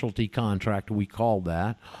specialty contract, we call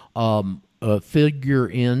that, figure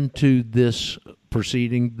into this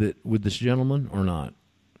proceeding with this gentleman or not?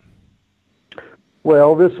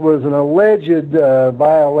 Well, this was an alleged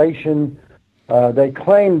violation. They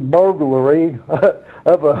claimed burglary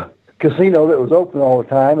of a casino that was open all the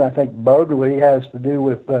time. I think burglary has to do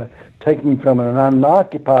with taking from an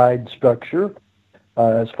unoccupied structure,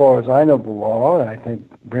 as far as I know the law. And I think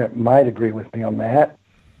Brent might agree with me on that.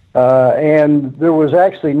 And there was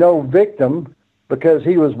actually no victim because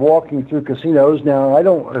he was walking through casinos. Now, I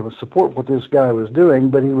don't support what this guy was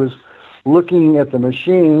doing, but he was looking at the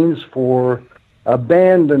machines for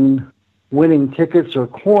abandoned winning tickets or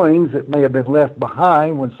coins that may have been left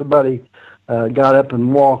behind when somebody got up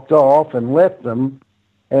and walked off and left them.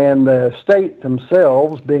 And the state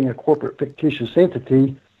themselves, being a corporate fictitious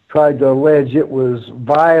entity, tried to allege it was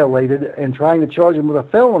violated and trying to charge him with a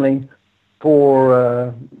felony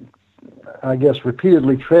for, I guess,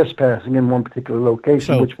 repeatedly trespassing in one particular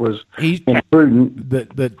location, which was imprudent.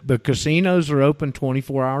 The casinos are open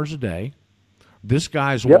 24 hours a day. This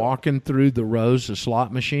guy's walking through the rows of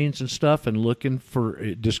slot machines and stuff and looking for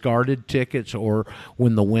discarded tickets, or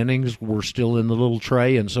when the winnings were still in the little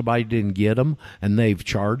tray and somebody didn't get them, and they've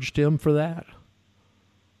charged him for that?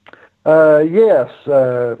 Yes,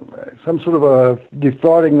 some sort of a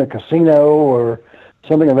defrauding the casino or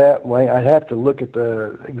something of that way. I'd have to look at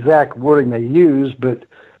the exact wording they use, but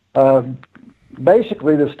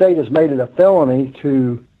basically the state has made it a felony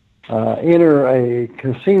to enter a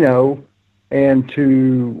casino and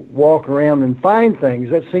to walk around and find things.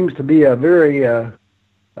 That seems to be a very an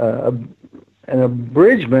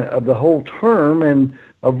abridgment of the whole term, and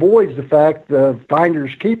avoids the fact of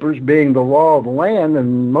finders keepers being the law of the land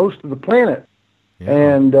and most of the planet. Yeah.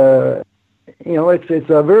 And it's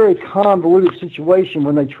a very convoluted situation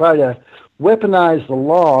when they try to weaponize the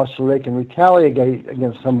law so they can retaliate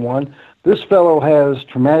against someone. This fellow has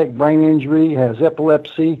traumatic brain injury, has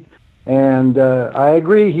epilepsy. And I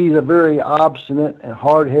agree he's a very obstinate and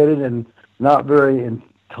hard-headed and not very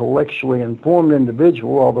intellectually informed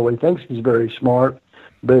individual, although he thinks he's very smart.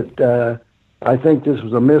 But I think this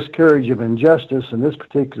was a miscarriage of injustice in this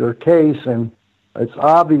particular case, and it's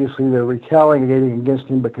obviously they're retaliating against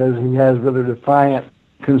him because he has rather defiant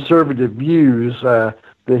conservative views that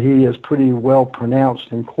he is pretty well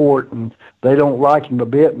pronounced in court, and they don't like him a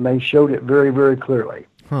bit, and they showed it very, very clearly.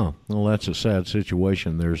 Huh. Well, that's a sad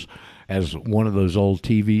situation. There's, as one of those old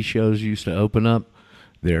TV shows used to open up,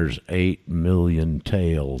 there's 8 million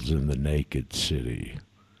tales in the naked city.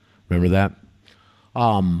 Remember that?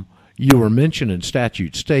 You were mentioning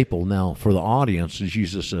statute staple. Now, for the audience, let's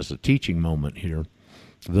use this as a teaching moment here.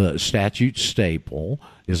 The statute staple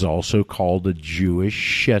is also called a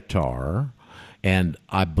Jewish shetar, and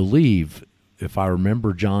I believe, if I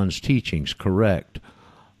remember John's teachings correct,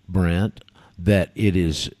 Brent, that it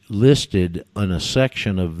is listed in a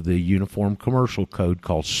section of the Uniform Commercial Code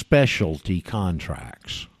called specialty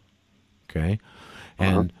contracts. Okay?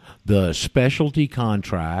 And the specialty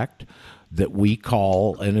contract that we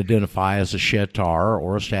call and identify as a shetar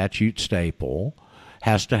or a statute staple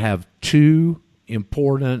has to have two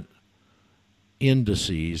important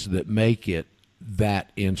indices that make it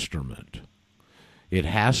that instrument. It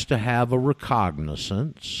has to have a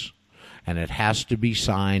recognizance, and it has to be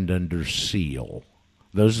signed under seal.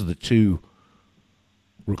 Those are the two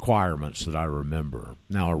requirements that I remember.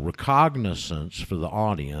 Now, a recognizance for the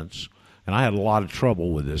audience, and I had a lot of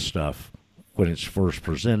trouble with this stuff when it's first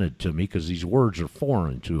presented to me because these words are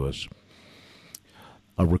foreign to us.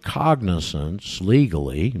 A recognizance,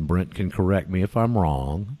 legally, and Brent can correct me if I'm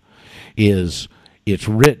wrong, is it's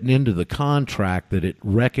written into the contract that it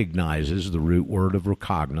recognizes, the root word of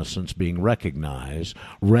recognizance being recognized,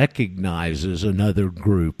 recognizes another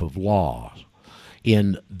group of laws.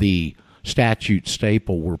 In the statute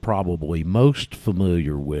staple we're probably most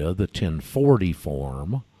familiar with, the 1040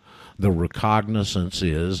 form, the recognizance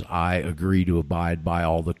is, I agree to abide by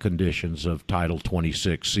all the conditions of Title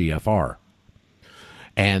 26 CFR.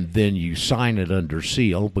 And then you sign it under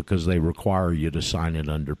seal because they require you to sign it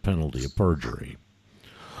under penalty of perjury.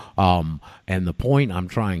 And the point I'm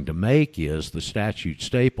trying to make is the statute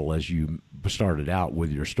staple, as you started out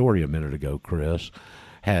with your story a minute ago, Chris,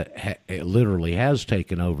 it literally has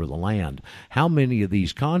taken over the land. How many of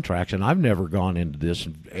these contracts, and I've never gone into this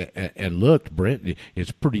and looked, Brent,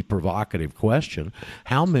 it's a pretty provocative question,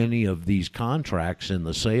 how many of these contracts in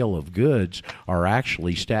the sale of goods are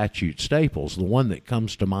actually statute staples? The one that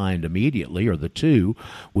comes to mind immediately, or the two,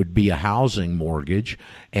 would be a housing mortgage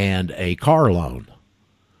and a car loan.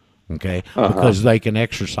 Okay, because they can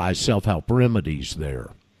exercise self-help remedies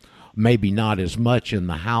there. Maybe not as much in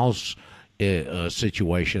the house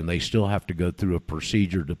situation. They still have to go through a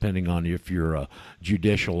procedure depending on if you're a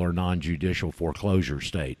judicial or non-judicial foreclosure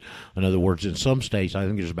state. In other words, in some states, I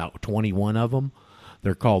think there's about 21 of them,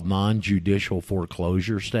 they're called non-judicial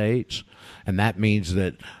foreclosure states, and that means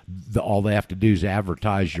that all they have to do is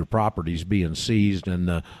advertise your properties being seized, and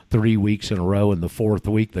the 3 weeks in a row, and the fourth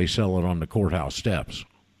week they sell it on the courthouse steps.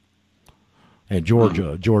 And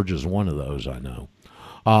Georgia's one of those, I know.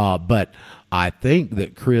 But I think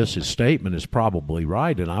that Chris's statement is probably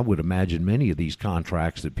right, and I would imagine many of these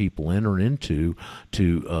contracts that people enter into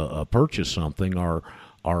to purchase something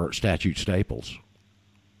are statute staples.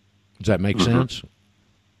 Does that make sense?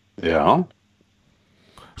 Yeah.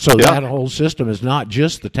 So that whole system is not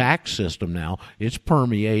just the tax system now. It's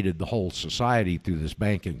permeated the whole society through this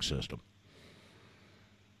banking system.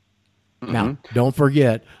 Mm-hmm. Now, don't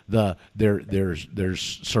forget,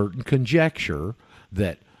 there's certain conjecture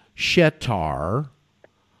that Shetar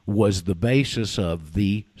was the basis of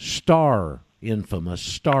the infamous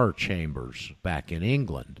star chambers back in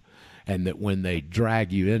England, and that when they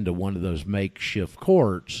drag you into one of those makeshift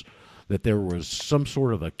courts, that there was some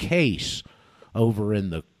sort of a case over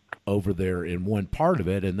there in one part of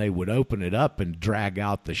it, and they would open it up and drag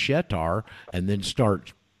out the Shetar and then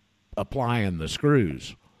start applying the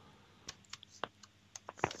screws.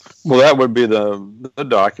 Well, that would be the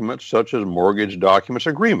documents, such as mortgage documents,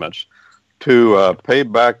 agreements, to pay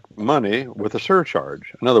back money with a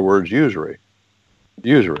surcharge. In other words, usury.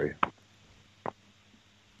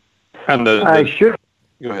 And I should.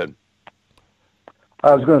 Go ahead.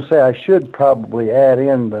 I was going to say I should probably add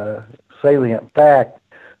in the salient fact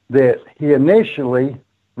that he initially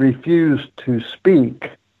refused to speak,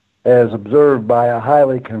 as observed by a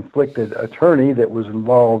highly conflicted attorney that was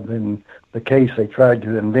involved in the case they tried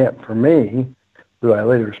to invent for me, who I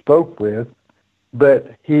later spoke with.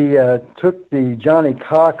 But he took the Johnny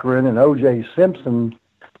Cochran and O.J. Simpson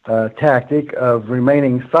tactic of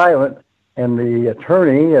remaining silent, and the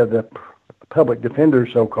attorney, the public defender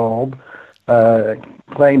so-called,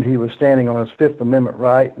 claimed he was standing on his Fifth Amendment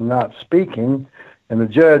right and not speaking, and the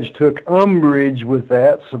judge took umbrage with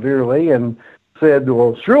that severely and said,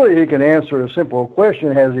 well, surely he can answer a simple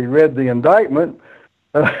question. Has he read the indictment?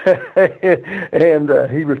 And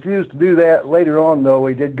he refused to do that. Later on, though,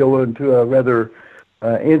 he did go into a rather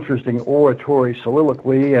interesting oratory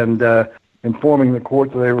soliloquy and informing the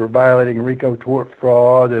court that they were violating RICO tort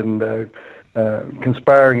fraud and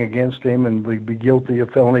conspiring against him and would be guilty of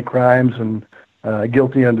felony crimes and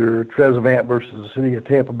guilty under Trezevant versus the city of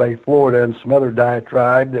Tampa Bay, Florida, and some other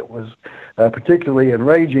diatribe that was particularly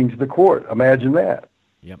enraging to the court. Imagine that.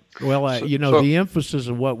 Yep. Well, the emphasis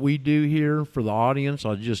of what we do here for the audience,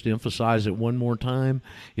 I'll just emphasize it one more time,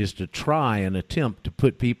 is to try and attempt to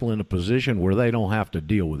put people in a position where they don't have to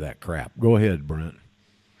deal with that crap. Go ahead, Brent.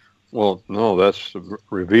 Well, no, that's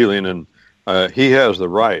revealing, and he has the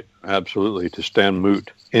right, absolutely, to stand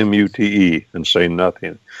mute, M-U-T-E, and say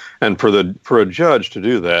nothing. And for a judge to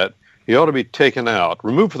do that, he ought to be taken out,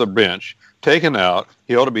 removed from the bench, taken out.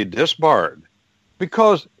 He ought to be disbarred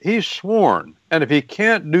because he's sworn. And if he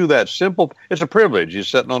can't do that simple, it's a privilege. He's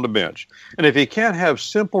sitting on the bench. And if he can't have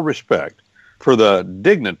simple respect for the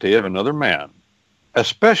dignity of another man,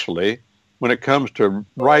 especially when it comes to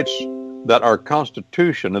rights that our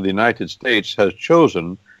Constitution of the United States has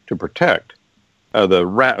chosen to protect, the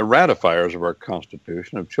ratifiers of our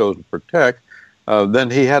Constitution have chosen to protect, then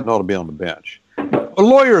he hadn't ought to be on the bench.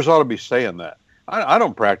 Lawyers ought to be saying that. I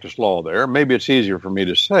don't practice law there. Maybe it's easier for me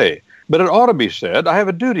to say, but it ought to be said. I have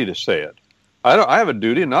a duty to say it. I have a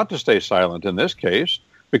duty not to stay silent in this case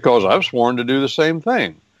because I've sworn to do the same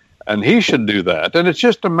thing, and he should do that. And it's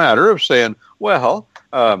just a matter of saying, well,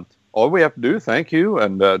 all we have to do, thank you,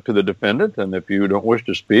 and to the defendant, and if you don't wish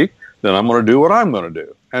to speak, then I'm going to do what I'm going to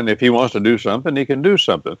do. And if he wants to do something, he can do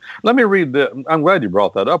something. Let me read I'm glad you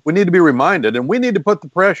brought that up. We need to be reminded, and we need to put the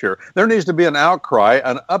pressure. There needs to be an outcry,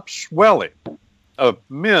 an upswelling of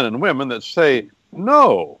men and women that say,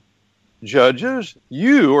 no, judges,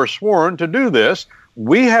 you are sworn to do this.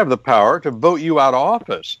 We have the power to vote you out of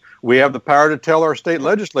office. We have the power to tell our state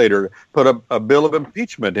legislator to put a bill of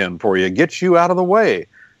impeachment in for you, get you out of the way.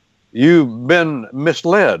 You've been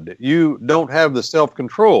misled. You don't have the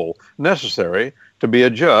self-control necessary to be a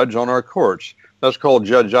judge on our courts. That's called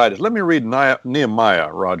judgeitis. Let me read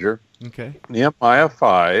Nehemiah, Roger. Okay. Nehemiah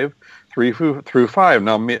 5, 3 through 5.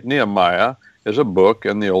 Now, Nehemiah is a book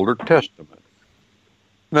in the Older Testament.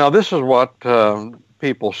 Now, this is what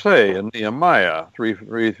people say in Nehemiah 3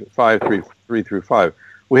 through 5.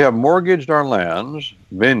 We have mortgaged our lands,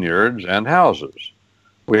 vineyards, and houses.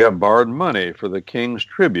 We have borrowed money for the king's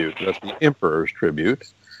tribute, that's the emperor's tribute,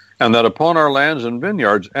 and that upon our lands and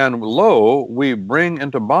vineyards, and lo, we bring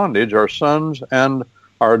into bondage our sons and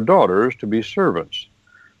our daughters to be servants.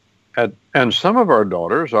 And some of our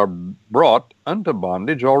daughters are brought unto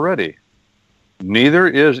bondage already. Neither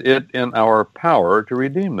is it in our power to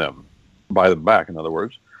redeem them, by the back, in other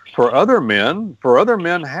words. For other men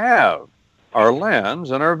have our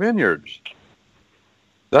lands and our vineyards.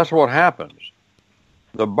 That's what happens.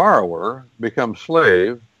 The borrower becomes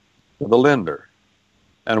slave to the lender.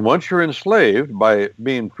 And once you're enslaved by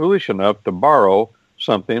being foolish enough to borrow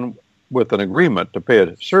something with an agreement to pay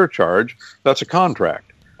a surcharge, that's a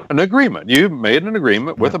contract. An agreement. You've made an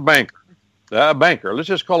agreement with a banker a banker, let's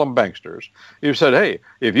just call them banksters. You said, hey,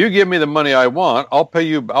 if you give me the money I want,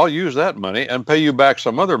 I'll use that money and pay you back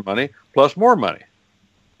some other money plus more money.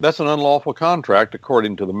 That's an unlawful contract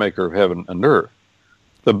according to the maker of heaven and earth.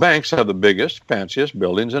 The banks have the biggest, fanciest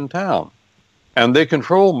buildings in town, and they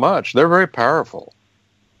control much. They're very powerful.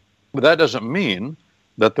 But that doesn't mean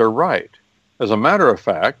that they're right. As a matter of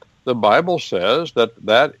fact, the Bible says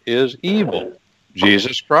that is evil.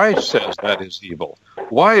 Jesus Christ says that is evil.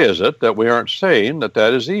 Why is it that we aren't saying that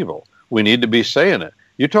is evil? We need to be saying it.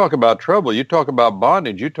 You talk about trouble, you talk about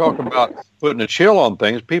bondage, you talk about putting a chill on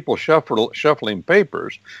things, people shuffling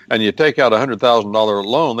papers, and you take out a $100,000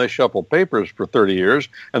 loan, they shuffle papers for 30 years,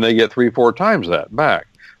 and they get 3-4 times that back.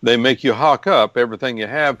 They make you hawk up everything you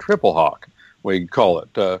have, triple hawk, we call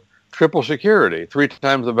it, triple security, 3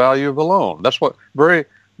 times the value of the loan. That's what very,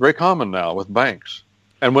 very common now with banks.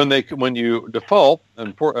 And when you default,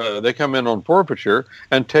 and they come in on forfeiture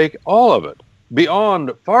and take all of it,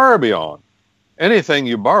 far beyond anything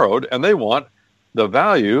you borrowed, and they want the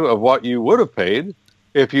value of what you would have paid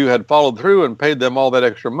if you had followed through and paid them all that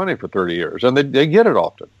extra money for 30 years. And they get it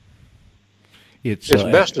often. It's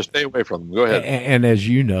best to stay away from them. Go ahead. And as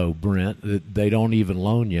you know, Brent, they don't even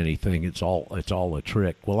loan you anything. It's all a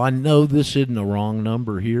trick. Well, I know this isn't a wrong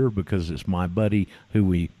number here because it's my buddy who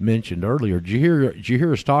we mentioned earlier. Did you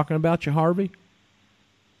hear us talking about you, Harvey?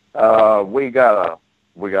 We got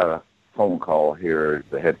a phone call here at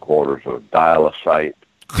the headquarters of Dial-A-Site,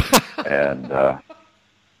 and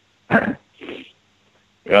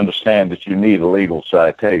you understand that you need a legal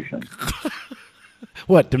citation.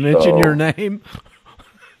 What, to mention your name?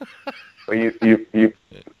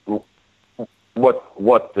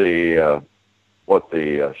 What the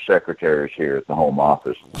secretaries here at the home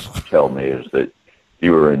office tell me is that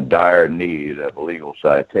you were in dire need of a legal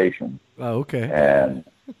citation. Oh, okay. And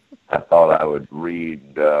I thought I would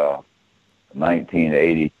read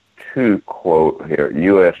 1982 quote here,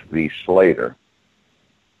 U.S. v. Slater.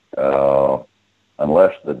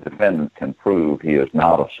 Unless the defendant can prove he is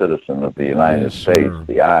not a citizen of the United States, sir.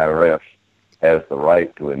 The IRS has the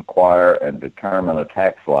right to inquire and determine a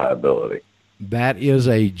tax liability. That is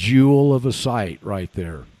a jewel of a site right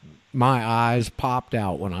there. My eyes popped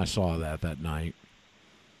out when I saw that night.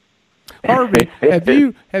 Harvey, have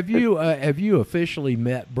you officially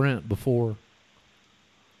met Brent before?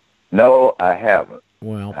 No, I haven't.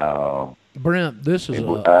 Well, Brent, this is an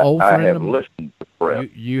old I friend have of mine. listened to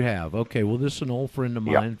Brent. You have. Okay, well, this is an old friend of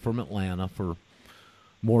mine from Atlanta for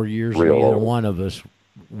more years Real than either old. one of us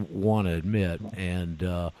want to admit,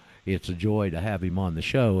 and it's a joy to have him on the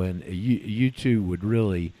show. And you two would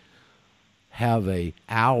really have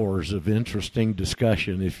hours of interesting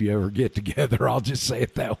discussion if you ever get together. I'll just say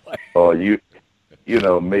it that way. Oh, you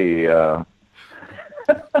know me.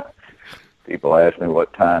 People ask me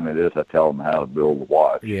what time it is. I tell them how to build a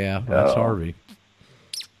watch. Yeah, that's Harvey.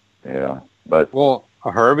 Yeah, but Well,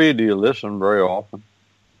 Harvey, do you listen very often?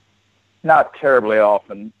 not terribly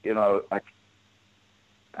often. You know,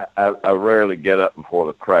 I rarely get up before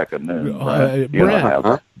the crack of noon.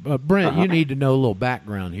 Brent, you need to know a little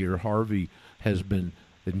background here. Harvey has been,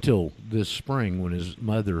 until this spring when his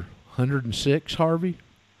mother, 106, Harvey?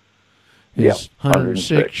 His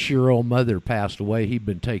 106-year-old mother passed away. He'd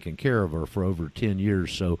been taking care of her for over 10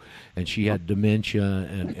 years, and she had dementia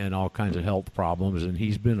and all kinds of health problems, and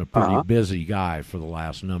he's been a pretty busy guy for the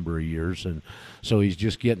last number of years, and so he's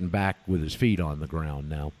just getting back with his feet on the ground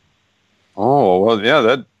now. Oh, well, yeah,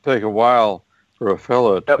 that'd take a while for a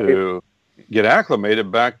fella to get acclimated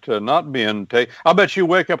back to not being I bet you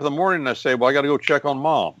wake up in the morning and I say, well, I got to go check on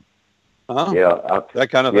Mom. Huh? Yeah.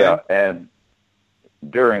 That kind of thing? Yeah, and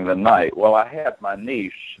during the night, well, I had my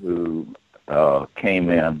niece who came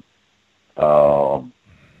in 5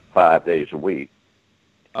 days a week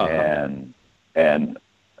and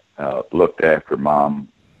looked after Mom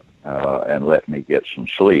and let me get some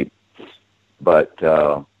sleep. But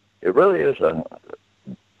it really is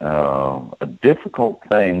a difficult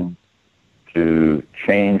thing to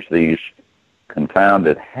change these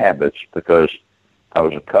confounded habits because I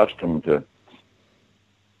was accustomed to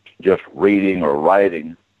just reading or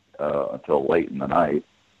writing until late in the night.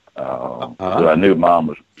 So I knew Mom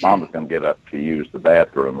was going to get up to use the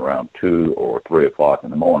bathroom around 2 or 3 o'clock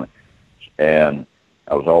in the morning, and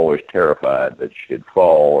I was always terrified that she'd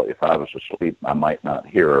fall. If I was asleep, I might not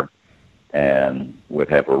hear her, and would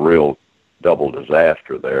have a real double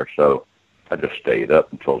disaster there. So I just stayed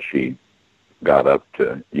up until she got up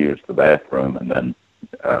to use the bathroom, and then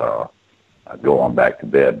I'd go on back to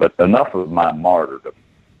bed. But enough of my martyrdom.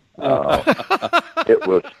 It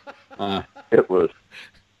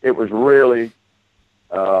was really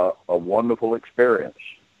a wonderful experience,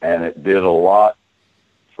 and it did a lot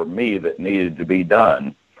for me that needed to be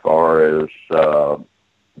done as far as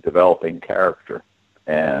developing character,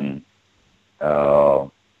 and I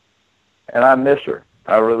miss her.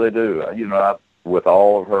 I really do. You know, with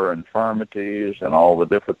all of her infirmities and all the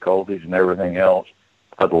difficulties and everything else,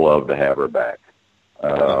 I'd love to have her back.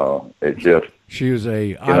 It just. She was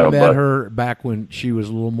I met her back when she was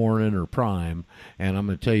a little more in her prime, and I'm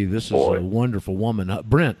going to tell you, this is a wonderful woman.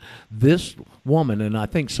 Brent, this woman, and I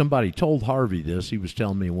think somebody told Harvey this, he was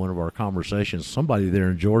telling me in one of our conversations, somebody there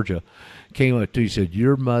in Georgia came up to you and said,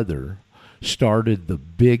 your mother started the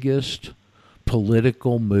biggest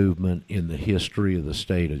political movement in the history of the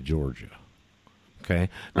state of Georgia. Okay?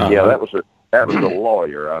 Yeah, that was a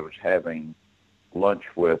lawyer I was having lunch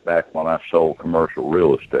with back when I sold commercial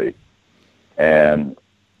real estate. And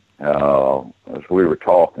as we were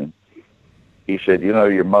talking, he said, you know,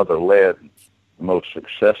 your mother led the most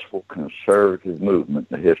successful conservative movement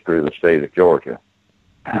in the history of the state of Georgia.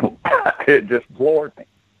 It just floored me.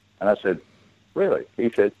 And I said, really?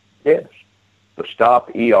 He said, yes. The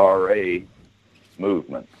Stop ERA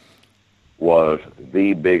movement was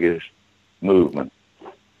the biggest movement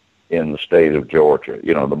in the state of Georgia,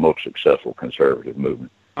 you know, the most successful conservative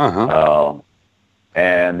movement.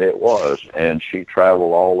 And it was, and she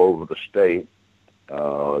traveled all over the state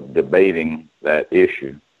debating that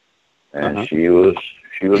issue, and she was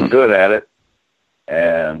good at it.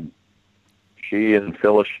 And she and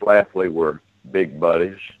Phyllis Schlafly were big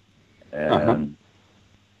buddies, and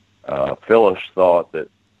Phyllis thought that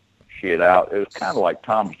it was kind of like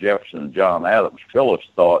Thomas Jefferson and John Adams. Phyllis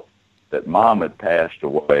thought that Mom had passed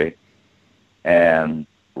away, and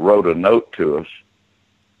wrote a note to us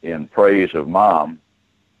in praise of Mom.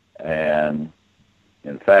 And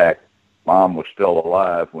in fact, Mom was still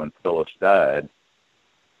alive when Phyllis died.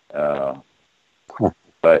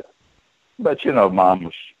 But you know, Mom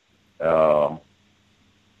was,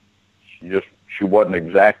 she wasn't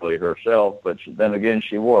exactly herself, but then again,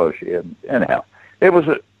 she was. Anyhow, it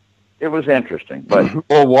was interesting. But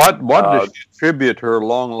well, what does she attribute her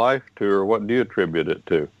long life to, or what do you attribute it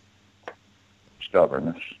to?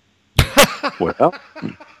 Stubbornness. Well,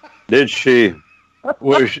 did she?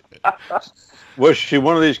 Was she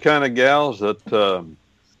one of these kind of gals that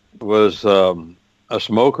was a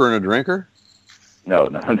smoker and a drinker? No.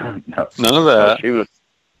 None of that.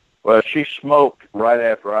 She smoked right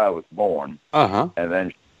after I was born.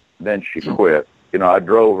 And then she quit. You know, I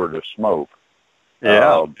drove her to smoke.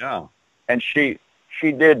 Yeah. And she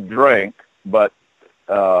did drink, but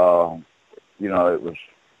you know, it was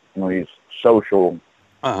one of these social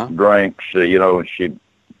drinks. You know, and she'd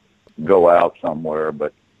go out somewhere,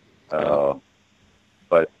 but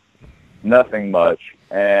nothing much.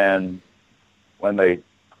 And when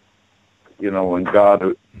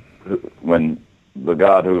when the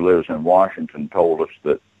God who lives in Washington told us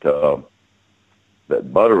that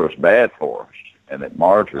butter was bad for us and that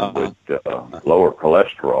margarine would lower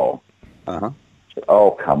cholesterol, I said,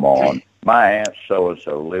 oh, come on. My Aunt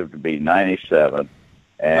so-and-so lived to be 97,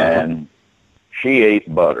 and she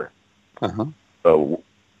ate butter. So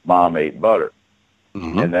Mom ate butter.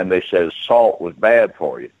 And then they said salt was bad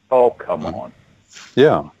for you. Oh, come on.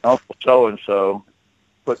 Yeah. Uncle so-and-so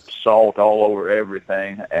put salt all over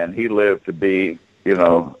everything, and he lived to be,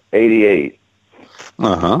 88.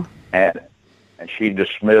 And she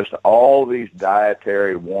dismissed all these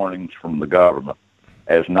dietary warnings from the government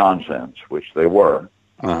as nonsense, which they were.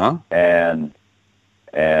 And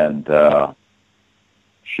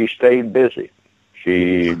she stayed busy.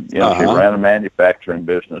 She ran a manufacturing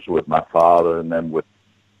business with my father, and then with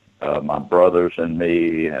my brothers and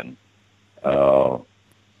me, and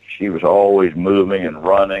she was always moving and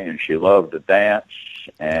running, and she loved to dance,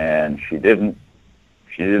 and she didn't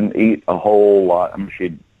eat a whole lot. I mean,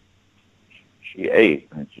 she ate,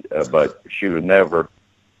 but she was never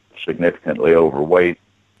significantly overweight.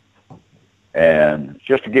 And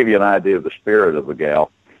just to give you an idea of the spirit of the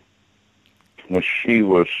gal, when she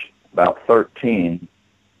was about 13,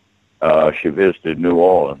 she visited New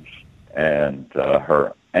Orleans, and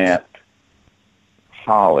her Aunt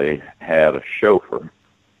Holly had a chauffeur.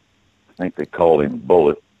 I think they called him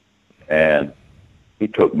Bullet, and he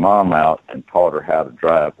took Mom out and taught her how to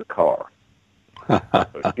drive the car.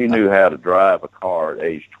 So she knew how to drive a car at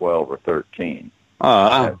age 12 or 13.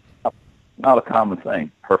 Not a common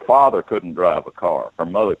thing. Her father couldn't drive a car. Her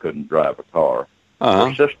mother couldn't drive a car.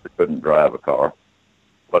 Her sister couldn't drive a car,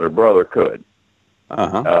 but her brother could.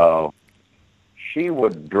 She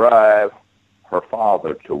would drive her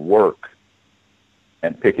father to work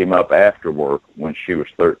and pick him up after work when she was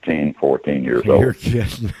 13, 14 years old. You're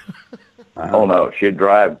kidding. Oh no, she'd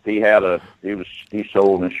drive. He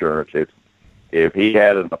sold insurance. If he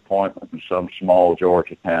had an appointment in some small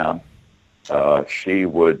Georgia town, she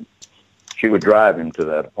would drive him to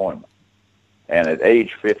that appointment. And at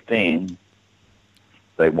age 15,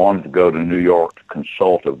 they wanted to go to New York to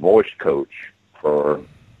consult a voice coach for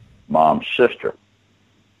Mom's sister,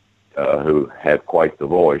 who had quite the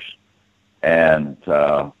voice, and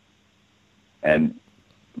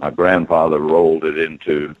my grandfather rolled it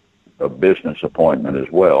into a business appointment as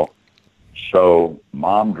well. So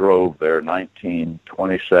Mom drove their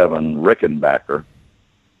 1927 Rickenbacker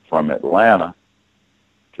from Atlanta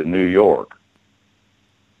to New York,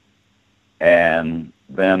 and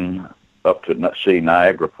then up to see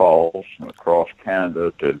Niagara Falls, and across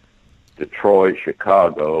Canada to Detroit,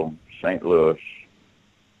 Chicago, St. Louis,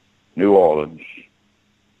 New Orleans,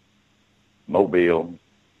 Mobile,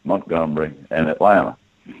 Montgomery, and Atlanta.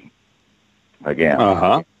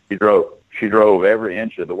 Again, she drove every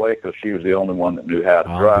inch of the way because she was the only one that knew how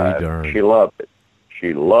to drive. She loved it.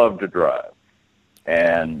 She loved to drive,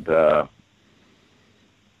 and I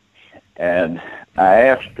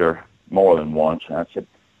asked her more than once. I said,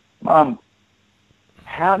 "Mom,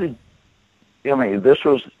 this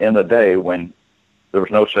was in a day when there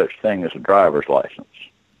was no such thing as a driver's license.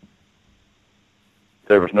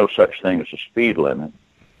 There was no such thing as a speed limit,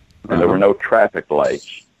 and there were no traffic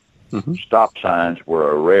lights. Stop signs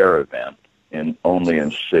were a rare event only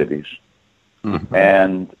in cities."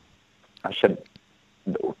 And I said,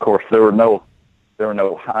 of course, there were no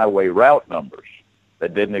highway route numbers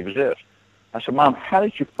that didn't exist. I said, "Mom, how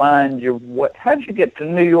did you find how did you get to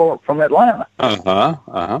New York from Atlanta?"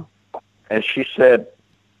 And she said,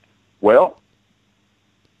 "Well,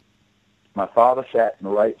 my father sat in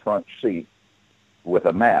the right front seat with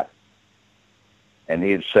a map, and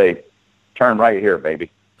he'd say, 'Turn right here,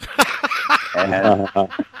 baby.' and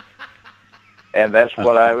that's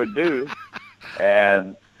what I would do.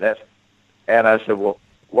 And I said, "Well,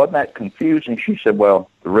 wasn't that confusing?" She said, "Well,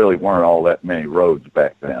 there really weren't all that many roads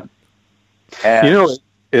back then." And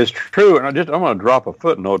it's true. And I'm going to drop a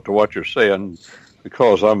footnote to what you're saying,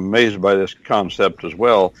 because I'm amazed by this concept as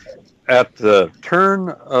well. At the turn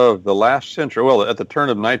of the last century, at the turn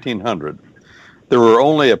of 1900, there were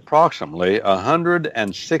only approximately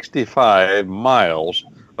 165 miles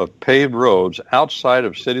of paved roads outside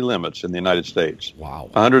of city limits in the United States. Wow.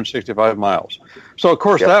 165 miles. So, of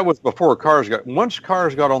course, that was before once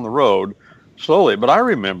cars got on the road, slowly. But I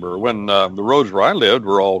remember when the roads where I lived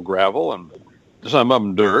were all gravel and some of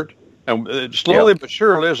them dirt. And slowly but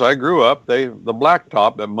surely, as I grew up, the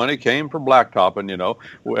blacktop, that money came for blacktopping, and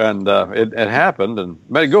it happened. And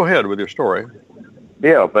go ahead with your story.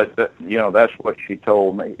 Yeah, but that's what she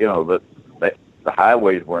told me. That the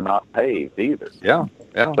highways were not paved either. Yeah.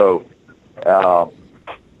 So I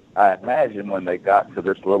imagine when they got to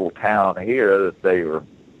this little town here that they were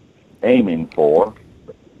aiming for,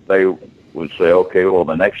 they would say, "Okay, well,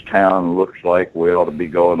 the next town looks like we ought to be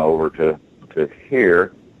going over to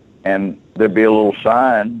here." And there'd be a little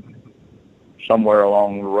sign somewhere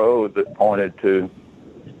along the road that pointed to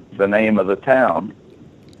the name of the town.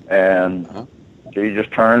 And so you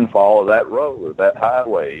just turn and follow that road, that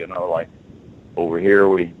highway, like over here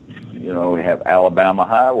we have Alabama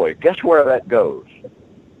Highway. Guess where that goes?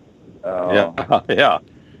 Yeah.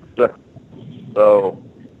 So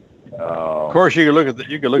of course, you could look at the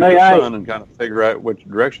sun and kind of figure out which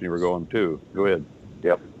direction you were going to. Go ahead.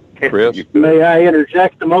 Yep. Chris? May I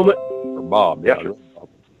interject a moment? Or Bob? Yes.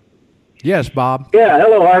 Yes, Bob. Yeah,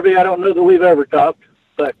 hello, Harvey. I don't know that we've ever talked,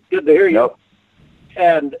 but good to hear you. Yep.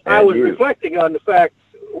 And I was reflecting on the fact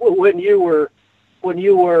when you were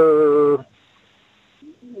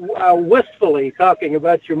wistfully talking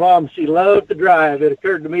about your mom. She loved to drive. It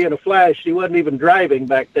occurred to me in a flash she wasn't even driving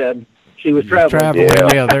back then. She was traveling.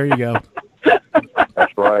 Yeah, there you go.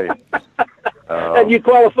 That's right. And you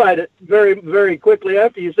qualified it very, very quickly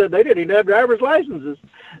after you said they didn't even have driver's licenses.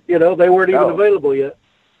 They weren't even available yet.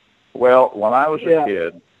 Well, when I was a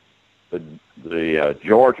kid, the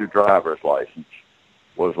Georgia driver's license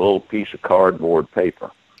was a little piece of cardboard paper,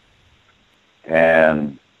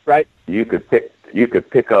 and you could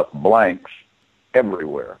pick up blanks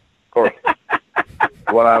everywhere. Of course,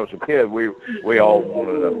 when I was a kid, we all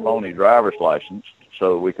wanted a phony driver's license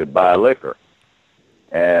so we could buy liquor.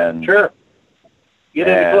 And sure. Get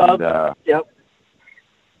in the club. Yep.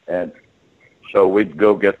 And so we'd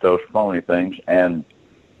go get those phony things, and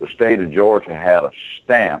the state of Georgia had a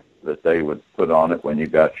stamp that they would put on it when you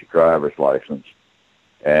got your driver's license,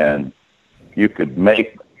 and you could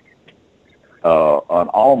make an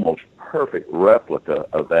almost perfect replica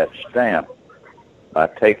of that stamp by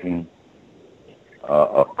taking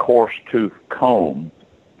a coarse tooth comb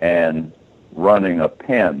and running a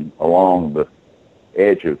pen along the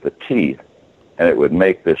edge of the teeth, and it would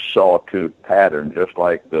make this sawtooth pattern just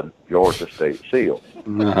like the Georgia State seal.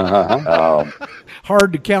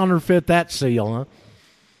 Hard to counterfeit that seal, huh?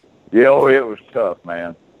 Yeah, it was tough,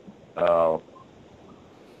 man.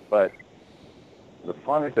 But the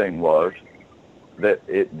funny thing was that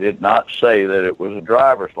it did not say that it was a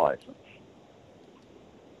driver's license.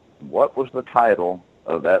 What was the title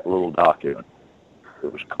of that little document?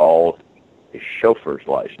 It was called a chauffeur's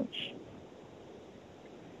license.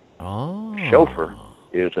 Oh. Chauffeur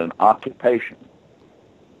is an occupation.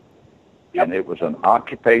 Yep. And it was an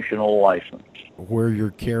occupational license. Where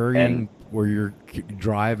you're carrying, where you're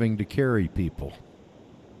driving to carry people.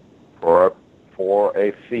 For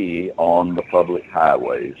a fee on the public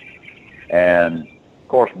highways. And, of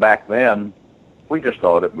course, back then, we just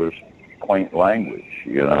thought it was quaint language,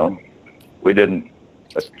 you know. We didn't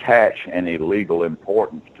attach any legal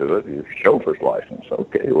importance to it. It was chauffeur's license.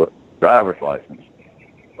 Okay, well, driver's license.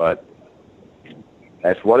 But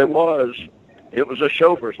that's what it was. It was a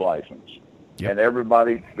chauffeur's license. Yep. And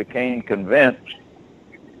everybody became convinced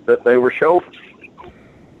that they were chauffeurs.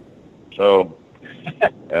 So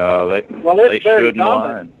they stood in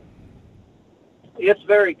line. It's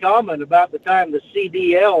very common about the time the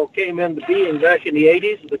CDL came into being back in the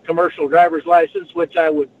 80s, the commercial driver's license, which I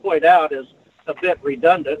would point out is a bit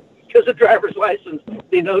redundant because a driver's license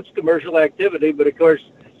denotes commercial activity. But, of course,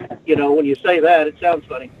 you know, when you say that, it sounds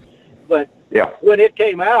funny. But yeah, when it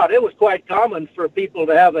came out, it was quite common for people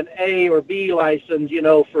to have an A or B license, you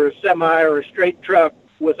know, for a semi or a straight truck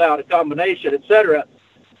without a combination, et cetera,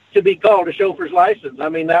 to be called a chauffeur's license. I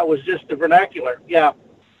mean, that was just the vernacular. Yeah.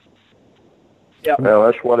 Yeah. Well,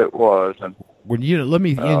 that's what it was. And when let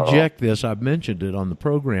me inject this. I've mentioned it on the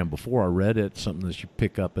program before. I read it. Something that you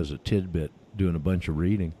pick up as a tidbit doing a bunch of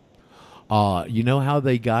reading. You know how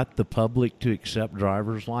they got the public to accept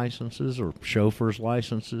driver's licenses or chauffeur's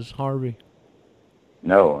licenses, Harvey?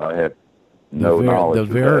 No, I had no knowledge of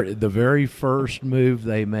that. The very first move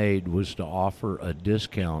they made was to offer a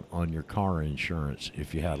discount on your car insurance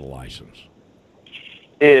if you had a license.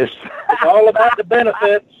 It's all about the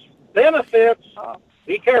benefits. Benefits.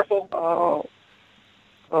 Be careful.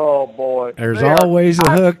 Oh boy. There's always a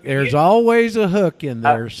hook. There's always a hook in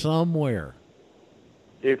there somewhere.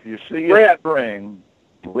 If you see a string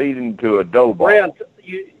leading to a dough ball, Brent,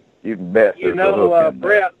 you can bet you there's know, a hook in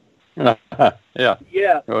Brent. Yeah.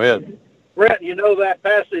 Yeah. Go ahead. Brent, you know that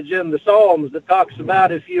passage in the Psalms that talks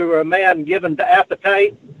about if you're a man given to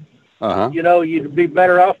appetite, you know, you'd be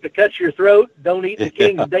better off to cut your throat. Don't eat the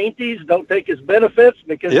king's dainties. Don't take his benefits,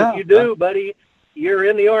 because if you do, buddy, you're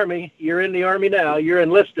in the Army. You're in the Army now. You're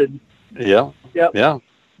enlisted. Yeah. Yep. Yeah.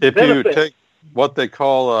 If Benefits. you take what they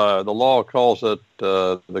call, the law calls it,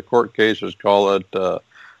 the court cases call it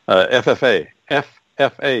FFA,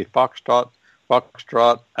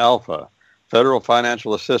 Foxtrot Alpha, Federal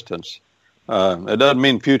Financial Assistance. It doesn't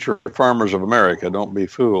mean Future Farmers of America. Don't be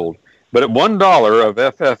fooled. But at $1 of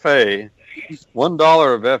FFA,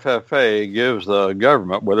 $1 of FFA gives the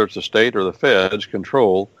government, whether it's the state or the feds,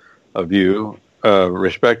 control of you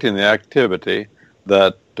respecting the activity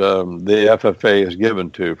that the FFA is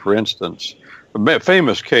given to. For instance, a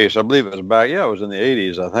famous case, I believe it was back, it was in the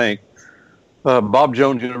 80s, I think. Bob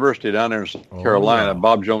Jones University down there in South Carolina,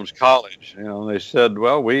 Bob Jones College. You know, they said,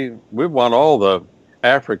 well, we want all the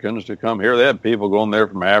Africans to come here. They had people going there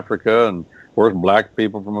from Africa, and of course black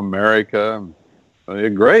people from America.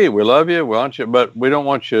 Great, we love you, we want you, but we don't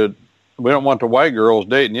want you. We don't want the white girls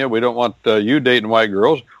dating you. We don't want you dating white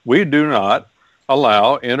girls. We do not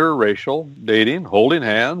allow interracial dating, holding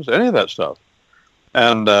hands, any of that stuff.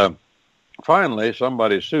 And finally,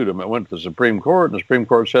 somebody sued them. It went to the Supreme Court, and the Supreme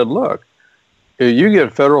Court said, look, you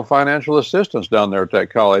get federal financial assistance down there at that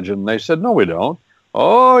college. And they said, no, we don't.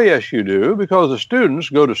 Oh, yes, you do, because the students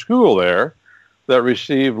go to school there that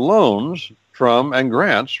receive loans from and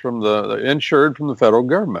grants from the insured from the federal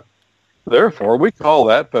government. Therefore, we call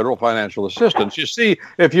that federal financial assistance. You see,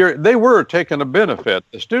 they were taking a benefit.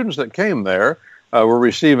 The students that came there were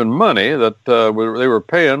receiving money that they were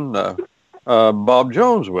paying Bob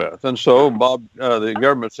Jones with. And so the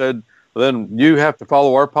government said, then you have to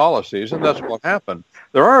follow our policies, and that's what happened.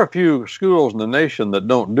 There are a few schools in the nation that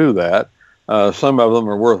don't do that. Some of them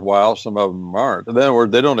are worthwhile, some of them aren't. In other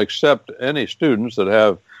words, they don't accept any students that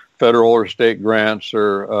have federal or state grants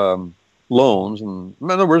or loans, and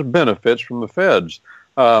in other words, benefits from the feds.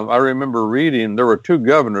 I remember reading, there were two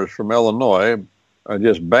governors from Illinois,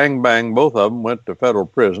 just bang, bang, both of them went to federal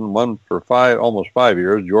prison, one for almost 5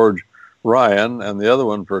 years, George Ryan, and the other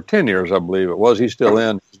one for 10 years, I believe it was. He's still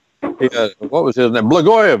in. What was his name?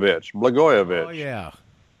 Blagojevich. Oh, yeah.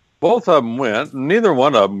 Both of them went. Neither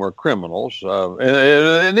one of them were criminals.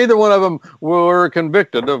 And neither one of them were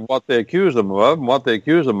convicted of what they accused them of, and what they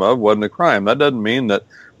accused them of wasn't a crime. That doesn't mean that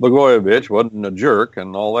Blagojevich wasn't a jerk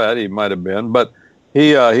and all that. He might have been, but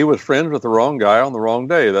he was friends with the wrong guy on the wrong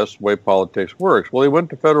day. That's the way politics works. Well, he went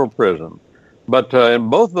to federal prison. But in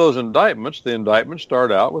both those indictments, the indictments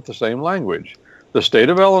start out with the same language. The state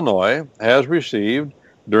of Illinois has received,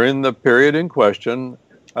 during the period in question,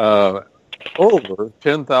 over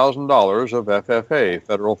 $10,000 of FFA,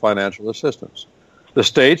 federal financial assistance. The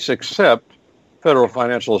states accept federal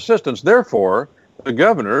financial assistance. Therefore, the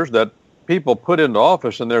governors that people put into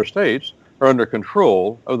office in their states are under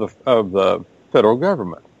control of the federal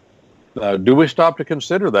government. Do we stop to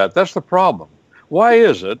consider that? That's the problem. Why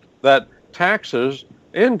is it that taxes,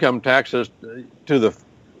 income taxes to the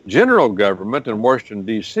general government in Washington,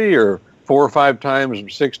 D.C. are 4 or 5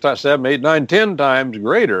 times, 6, 7, 8, 9, 10 times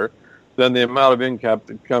greater than the amount of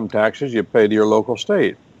income taxes you pay to your local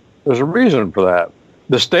state? There's a reason for that.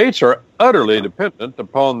 The states are utterly dependent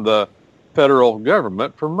upon the federal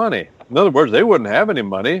government for money. In other words, they wouldn't have any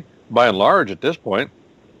money, by and large, at this point,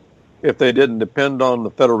 if they didn't depend on the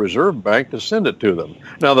Federal Reserve Bank to send it to them.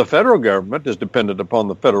 Now, the federal government is dependent upon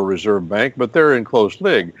the Federal Reserve Bank, but they're in close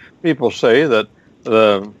league. People say that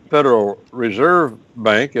the Federal Reserve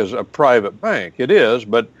Bank is a private bank. It is,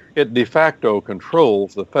 but it de facto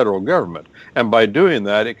controls the federal government. And by doing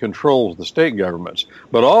that, it controls the state governments.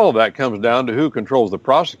 But all of that comes down to who controls the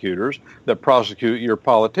prosecutors that prosecute your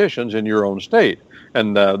politicians in your own state.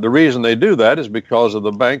 And the reason they do that is because of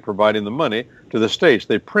the bank providing the money to the states.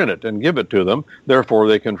 They print it and give it to them. Therefore,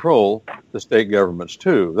 they control the state governments,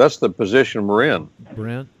 too. That's the position we're in.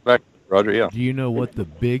 Brent? Back, Roger, yeah. Do you know what the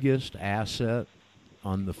biggest asset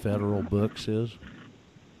on the federal books is?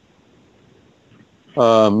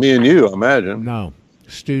 Me and you, I imagine. No.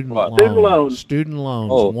 Student What? loans. Student loans. Student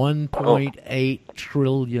loans. Oh. $1.8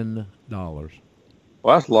 trillion. Well,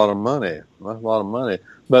 that's a lot of money. That's a lot of money.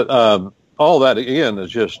 But all that, again, is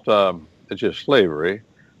just it's just slavery.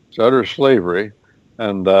 It's utter slavery.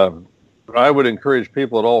 And I would encourage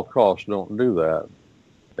people at all costs, don't do that.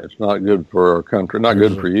 It's not good for our country, not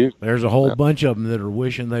good for you. There's a whole bunch of them that are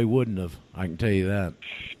wishing they wouldn't have. I can tell you that.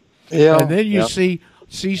 Yeah. And then you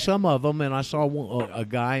see some of them, and I saw a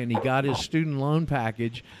guy, and he got his student loan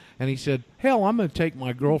package, and he said, hell, I'm going to take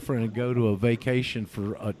my girlfriend and go to a vacation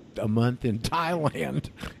for a month in Thailand.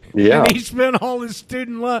 Yeah. And he spent all his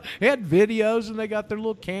student loan. He had videos, and they got their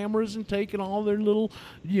little cameras and taking all their little,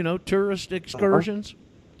 tourist excursions.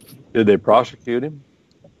 Did they prosecute him?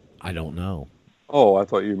 I don't know. Oh, I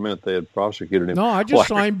thought you meant they had prosecuted him. No, I just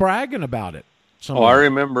saw him bragging about it. Oh, I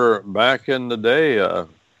remember back in the day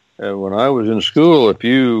when I was in school, if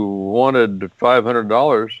you wanted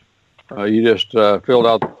 $500, you just filled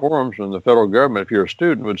out the forms, and the federal government, if you're a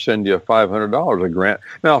student, would send you $500, a grant.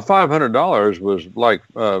 Now, $500 was like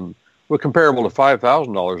comparable to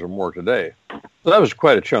 $5,000 or more today. So that was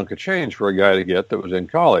quite a chunk of change for a guy to get that was in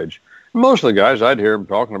college. Most of the guys I'd hear them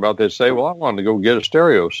talking about, they'd say, well, I wanted to go get a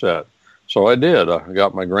stereo set. So I did. I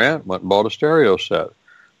got my grant, went and bought a stereo set.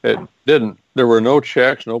 There were no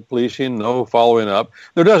checks, no policing, no following up.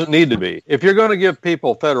 There doesn't need to be. If you're going to give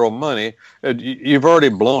people federal money, you've already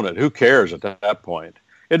blown it. Who cares at that point?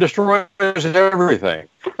 It destroys everything.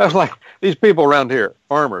 That's like these people around here,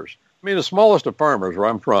 farmers. I mean, the smallest of farmers where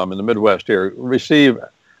I'm from in the Midwest here receive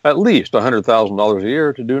at least $100,000 a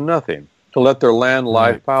year to do nothing, to let their land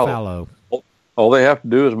lie fallow. All they have to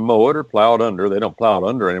do is mow it or plow it under. They don't plow it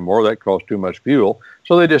under anymore. That costs too much fuel.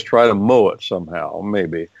 So they just try to mow it somehow,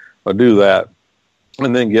 maybe, or do that,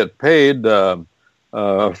 and then get paid a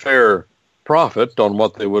fair profit on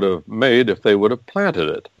what they would have made if they would have planted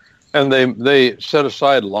it. And they set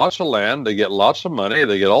aside lots of land. They get lots of money.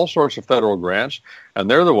 They get all sorts of federal grants, and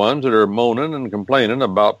they're the ones that are moaning and complaining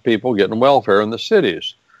about people getting welfare in the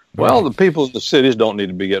cities. Well, the people in the cities don't need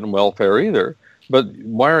to be getting welfare either. But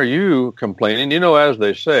why are you complaining? As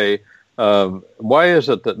they say, why is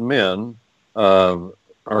it that men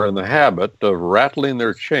are in the habit of rattling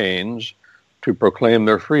their chains to proclaim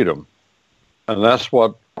their freedom? And that's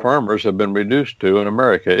what farmers have been reduced to in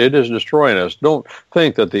America. It is destroying us. Don't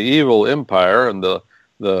think that the evil empire and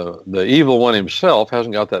the evil one himself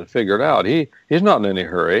hasn't got that figured out. He's not in any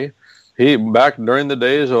hurry. Back during the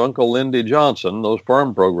days of Uncle Lyndon Johnson, those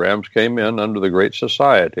farm programs came in under the Great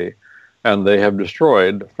Society, and they have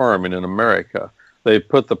destroyed farming in America. They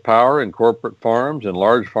put the power in corporate farms and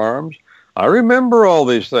large farms. I remember all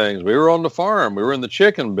these things. We were on the farm. We were in the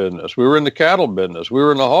chicken business. We were in the cattle business. We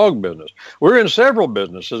were in the hog business. We were in several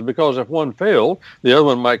businesses because if one failed, the other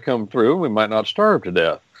one might come through and we might not starve to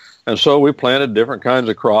death. And so we planted different kinds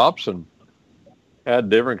of crops and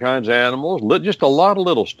had different kinds of animals, just a lot of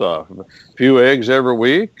little stuff. A few eggs every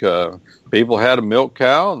week. People had a milk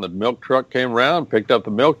cow, and the milk truck came around, picked up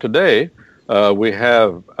the milk. Today, we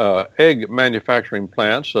have egg manufacturing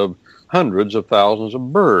plants of hundreds of thousands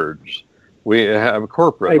of birds. We have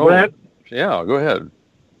corporate. Hey, Brent? Yeah, go ahead.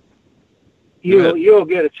 You'll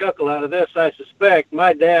get a chuckle out of this, I suspect.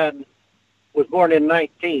 My dad was born in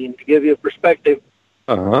 19, to give you a perspective.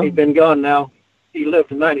 Uh-huh. He's been gone now. He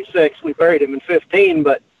lived in 96. We buried him in 15,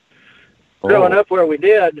 but growing up where we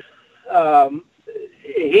did,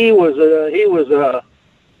 he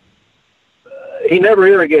never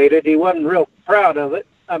irrigated. He wasn't real proud of it.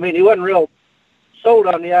 I mean, he wasn't real sold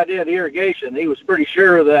on the idea of the irrigation. He was pretty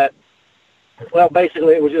sure that, well,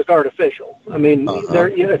 basically it was just artificial. I mean,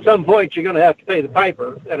 at some point you're going to have to pay the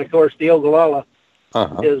piper. And, of course, the Ogallala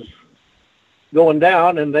is going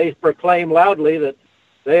down, and they proclaim loudly that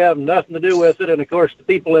they have nothing to do with it. And, of course, the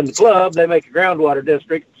people in the club, they make a groundwater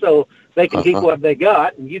district so they can keep what they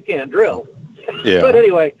got, and you can't drill. Yeah. But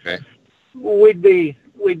anyway, we'd be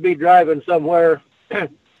driving somewhere,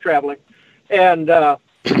 traveling, and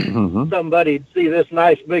somebody'd see this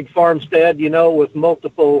nice big farmstead, with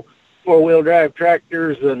multiple four-wheel drive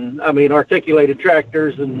tractors and, articulated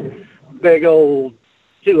tractors and big old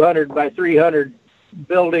 200 by 300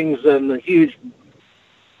 buildings and a huge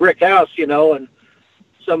brick house, and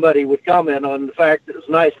somebody would comment on the fact that it was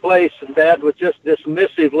a nice place, and Dad would just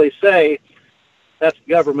dismissively say, that's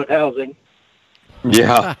government housing.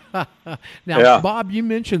 Yeah. Now, Bob, you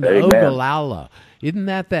mentioned the Ogallala. Isn't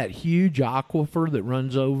that huge aquifer that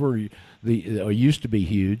runs over or used to be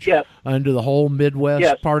huge, under the whole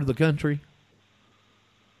Midwest part of the country?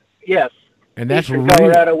 Yes. And that's Eastern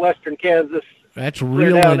Colorado, western Kansas. That's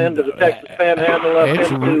really down into the Texas Panhandle, up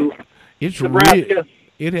into Nebraska.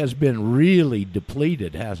 It has been really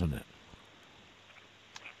depleted, hasn't it?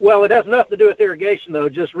 Well, it has nothing to do with irrigation, though.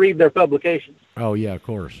 Just read their publications. Oh, yeah, of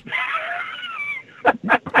course.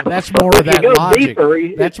 That's more of that logic. Deeper,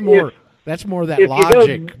 that's more of that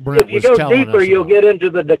logic Brent was telling us. If you go deeper, you'll get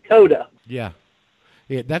into the Dakota. Yeah.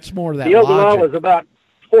 That's more of that logic. The Ogallala logic. is about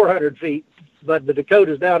 400 feet, but the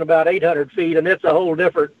Dakota's down about 800 feet, and it's a whole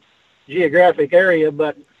different geographic area.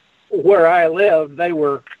 But where I lived, they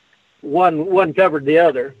were one covered the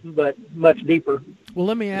other, but much deeper. Well,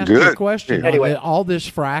 let me ask you a question. Anyway. All this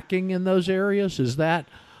fracking in those areas, is that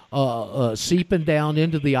seeping down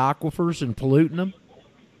into the aquifers and polluting them?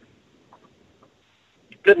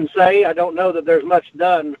 Couldn't say. I don't know that there's much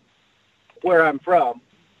done where I'm from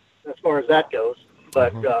as far as that goes.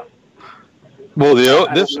 But well,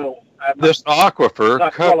 this aquifer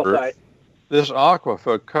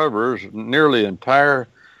covers nearly entire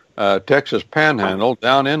Texas Panhandle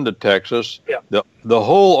down into Texas, the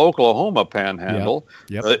whole Oklahoma Panhandle,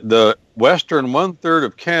 the western 1/3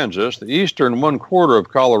 of Kansas, the eastern 1/4 of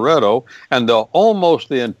Colorado, and almost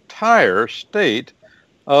the entire state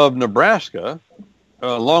of Nebraska,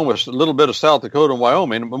 along with a little bit of South Dakota and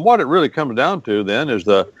Wyoming. And what it really comes down to then is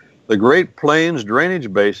the Great Plains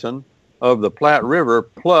drainage basin of the Platte River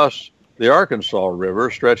plus the Arkansas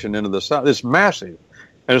River stretching into the south. It's massive,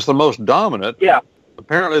 and it's the most dominant.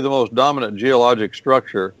 Apparently the most dominant geologic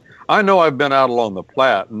structure. I know I've been out along the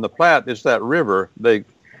Platte, and the Platte, it's that river.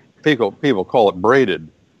 People call it braided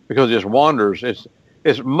because it just wanders. It's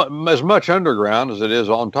as much underground as it is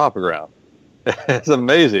on top of ground. It's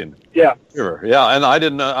amazing. River. And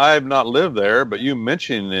I have not lived there, but you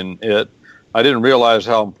mentioning it, I didn't realize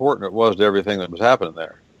how important it was to everything that was happening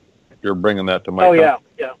there. You're bringing that to my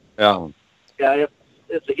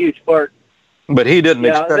it's a huge part. But he didn't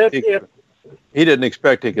expect he didn't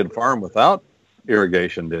expect he could farm without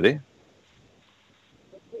irrigation, did he?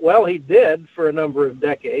 Well, he did for a number of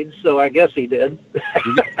decades, so I guess he did.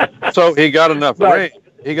 So he got enough rain.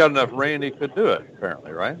 He got enough rain he could do it,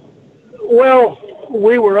 apparently, right? Well,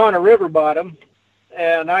 we were on a river bottom,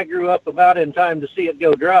 and I grew up about in time to see it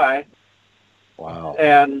go dry. Wow.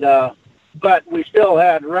 And but we still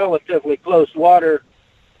had relatively close water,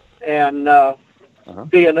 and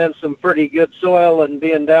being in some pretty good soil and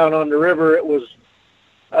being down on the river, it was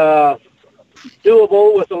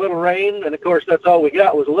doable with a little rain. And, of course, that's all we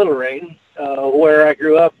got was a little rain. Where I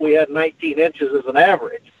grew up, we had 19 inches as an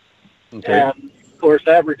average. Okay. And, of course,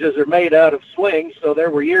 averages are made out of swings, so there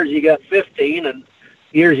were years you got 15 and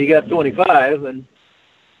years you got 25. And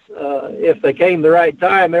if they came the right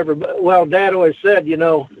time, Dad always said,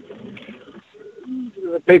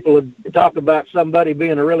 people would talk about somebody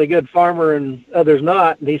being a really good farmer and others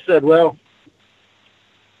not. And he said, well,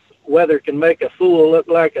 weather can make a fool look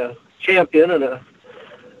like a champion and a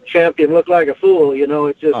champion look like a fool.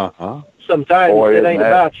 It's just sometimes Boy, it isn't ain't that-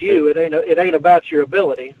 about you. It ain't about your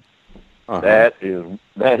ability. That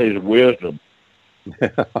is wisdom.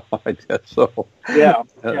 I guess so. Yeah.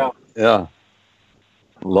 Yeah.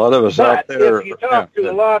 A lot of us out But there. if you talk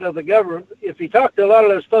to a lot of the government, if you talk to a lot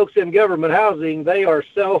of those folks in government housing, they are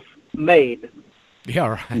self-made. Yeah,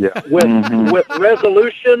 right. Yeah. With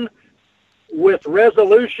resolution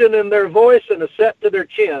in their voice and a set to their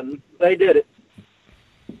chin, they did it.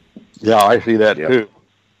 Yeah, I see that Yep. too.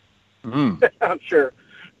 Mm. I'm sure.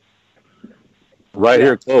 Right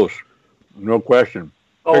here close. No question.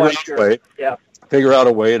 Oh, Figure I'm out a sure. way. Yeah. Figure out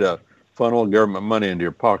a way to funnel government money into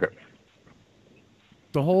your pocket.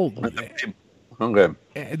 The whole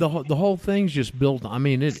Okay. the whole thing's just built. I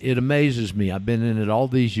mean, it amazes me. I've been in it all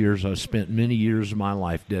these years. I've spent many years of my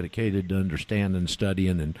life dedicated to understanding,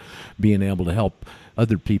 studying, and being able to help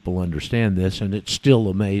other people understand this. And it still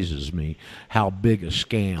amazes me how big a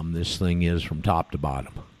scam this thing is from top to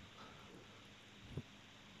bottom.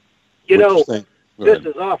 You know, Interesting. Go this ahead.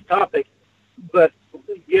 is off topic, but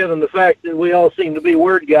given the fact that we all seem to be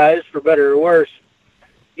word guys, for better or worse,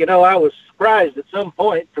 you know, I was surprised at some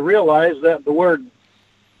point to realize that the word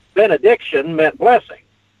benediction meant blessing.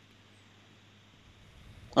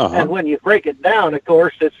 Uh-huh. And when you break it down, of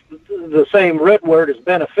course, it's the same root word as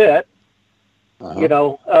benefit. Uh-huh. You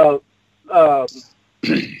know,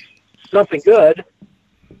 something good.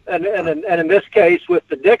 And in this case, with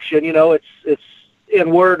the diction, you know, it's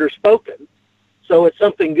in word or spoken. So it's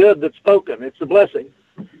something good that's spoken. It's a blessing.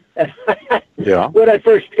 Yeah. When I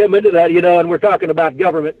first came into that, you know, and we're talking about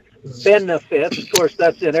government benefits, of course,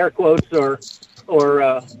 that's in air quotes or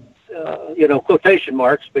you know, quotation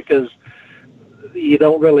marks, because you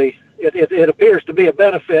don't really, it appears to be a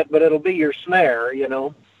benefit, but it'll be your answer, you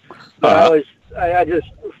know. But I just,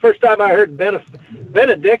 first time I heard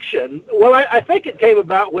benediction, well, I think it came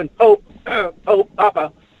about when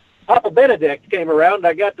Papa Benedict came around.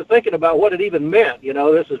 I got to thinking about what it even meant. You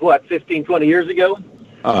know, this is what, 15, 20 years ago?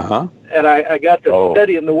 Uh-huh. And I got to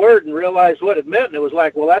studying the word and realized what it meant, and it was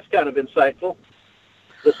like, well, that's kind of insightful.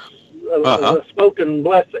 The spoken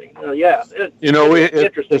blessing. Yeah. You know,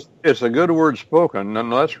 interesting. it's a good word spoken,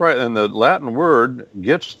 and that's right. And the Latin word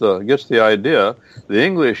gets the idea. The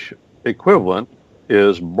English equivalent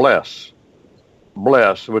is bless,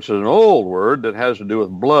 which is an old word that has to do with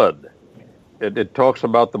blood. It talks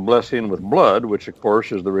about the blessing with blood, which of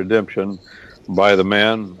course is the redemption by the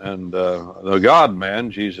man and the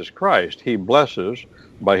God-man, Jesus Christ. He blesses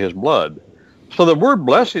by his blood. So the word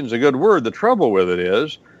blessing is a good word. The trouble with it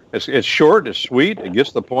is it's short, it's sweet, it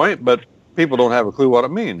gets the point, but people don't have a clue what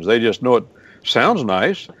it means. They just know it sounds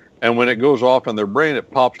nice, and when it goes off in their brain,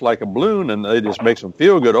 it pops like a balloon, and it just makes them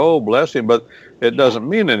feel good. Oh, bless him, but it doesn't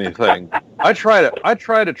mean anything. I try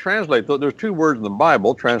to translate. There's two words in the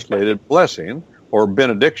Bible translated blessing or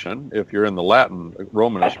benediction, if you're in the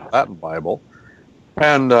Romanist Latin Bible.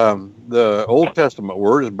 And the Old Testament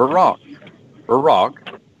word is barak.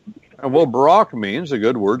 And well, barak means a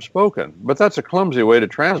good word spoken. But that's a clumsy way to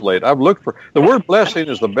translate. I've looked for the word blessing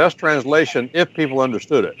is the best translation if people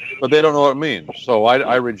understood it, but they don't know what it means. So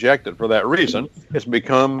I reject it for that reason. It's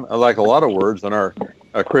become, like a lot of words in our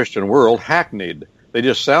Christian world, hackneyed. They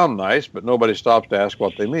just sound nice, but nobody stops to ask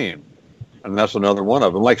what they mean. And that's another one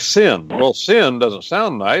of them. Like sin. Well, sin doesn't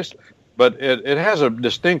sound nice, but it has a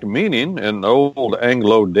distinct meaning in old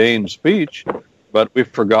Anglo-Dane speech, but we've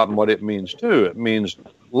forgotten what it means too. It means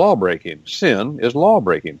law-breaking. Sin is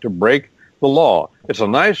law-breaking, to break the law. It's a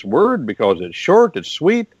nice word because it's short, it's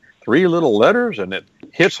sweet, 3 little letters, and it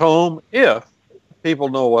hits home if people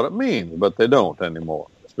know what it means, but they don't anymore.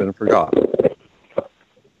 It's been forgotten.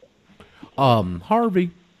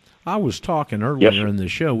 Harvey, I was talking earlier in the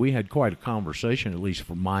show. We had quite a conversation, at least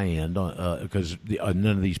from my end, because none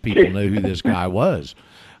of these people knew who this guy was.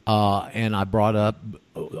 And I brought up,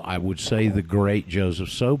 I would say, the great Joseph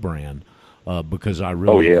Sobran, because I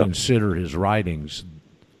really consider his writings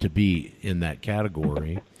to be in that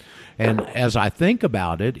category. And as I think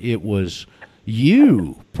about it, it was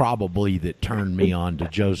you probably that turned me on to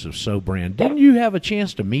Joseph Sobran. Didn't you have a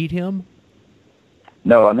chance to meet him?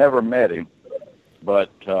 No, I never met him, but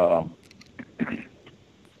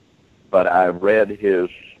I read his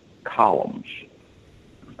columns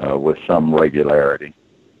with some regularity,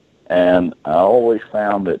 and I always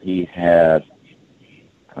found that he had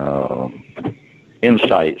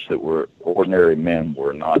insights that were ordinary men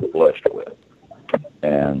were not blessed with,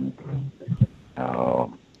 and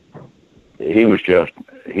he was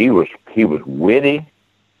witty,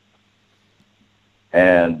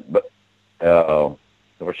 but of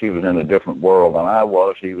course he was in a different world than I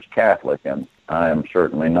was. He was Catholic, and I am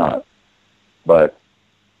certainly not. But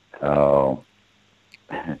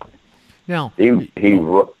Now,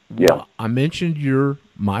 yeah. I mentioned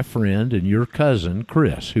my friend and your cousin,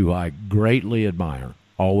 Chris, who I greatly admire,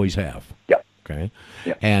 always have. Yeah. Okay?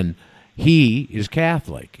 Yeah. And he is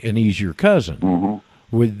Catholic, and he's your cousin. Mm-hmm.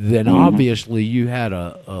 Then obviously you had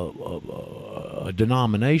a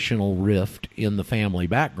denominational rift in the family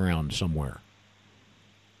background somewhere.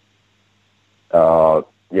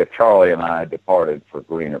 Yeah, Charlie and I departed for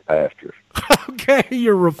greener pastures. Okay,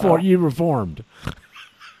 you reformed.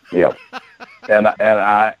 Yeah, and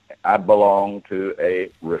I belong to a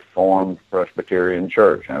Reformed Presbyterian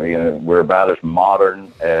church. I mean, we're about as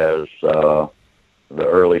modern as the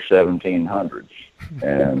early 1700s,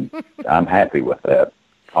 and I'm happy with that.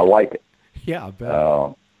 I like it. Yeah, I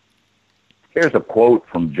bet. Here's a quote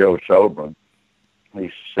from Joe Sobran. He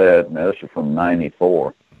said, now this is from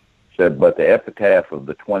 '94, said, but the epitaph of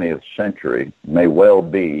the 20th century may well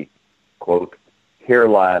be, quote, here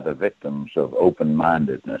lie the victims of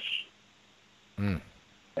open-mindedness.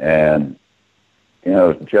 And,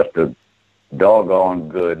 just a doggone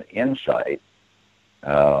good insight.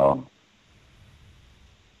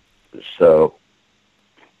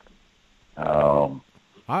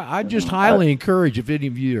 I just highly encourage, if any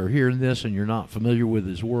of you are hearing this and you're not familiar with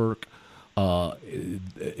his work,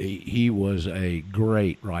 he was a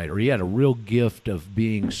great writer. He had a real gift of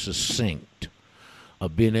being succinct,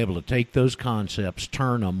 of being able to take those concepts,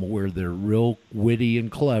 turn them where they're real witty and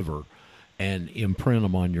clever, and imprint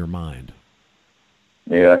them on your mind.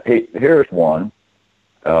 Yeah, here's one.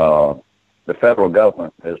 The federal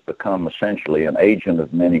government has become essentially an agent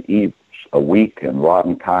of many evils, a weak and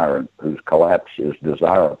rotten tyrant whose collapse is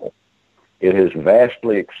desirable. It has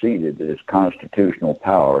vastly exceeded its constitutional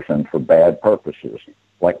powers and for bad purposes,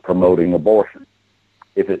 like promoting abortion.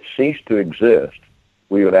 If it ceased to exist,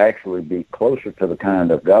 we would actually be closer to the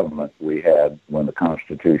kind of government we had when the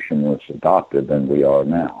Constitution was adopted than we are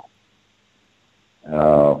now.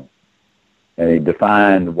 And he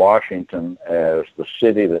defined Washington as the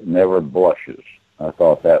city that never blushes. I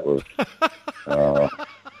thought that was,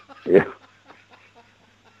 yeah.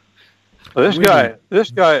 Well,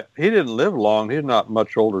 this guy, he didn't live long. He's not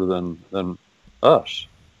much older than us.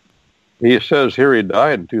 He says here he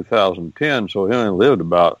died in 2010, so he only lived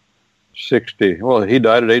about 60. Well, he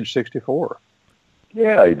died at age 64.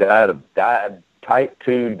 Yeah, he died of type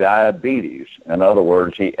 2 diabetes. In other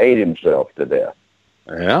words, he ate himself to death.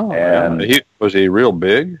 Yeah. And was he real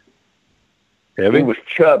big? Heavy? He was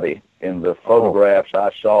chubby in the photographs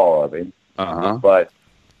I saw of him. Uh-huh. But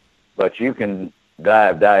you can die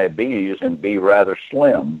of diabetes and be rather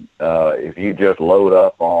slim if you just load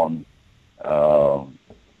up on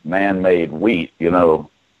man-made wheat.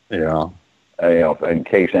 Yeah. In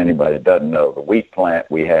case anybody doesn't know, the wheat plant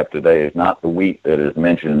we have today is not the wheat that is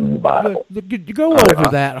mentioned in the Bible. Go over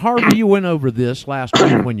that. Harvey, you went over this last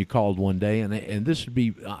week when you called one day, and this would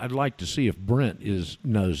be, I'd like to see if Brent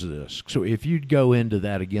knows this. So if you'd go into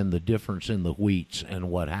that again, the difference in the wheats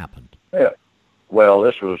and what happened. Yeah. Well,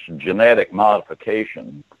 this was genetic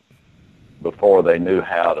modification before they knew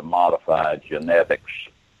how to modify genetics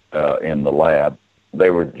in the lab.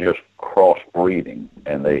 They were just crossbreeding,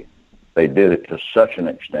 and they did it to such an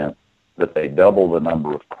extent that they doubled the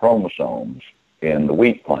number of chromosomes in the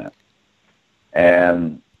wheat plant.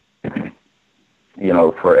 And,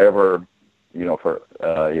 forever, for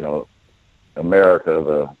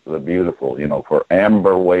America, the beautiful, for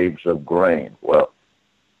amber waves of grain. Well,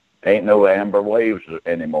 ain't no amber waves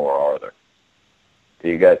anymore, are there?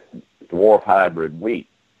 You got dwarf hybrid wheat,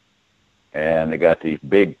 and they got these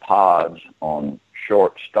big pods on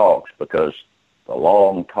short stalks because the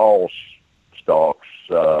long, tall stalks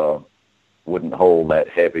wouldn't hold that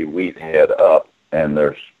heavy wheat head up. And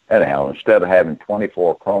instead of having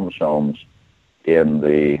 24 chromosomes in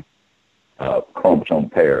the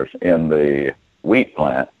chromosome pairs in the wheat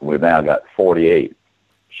plant, we've now got 48.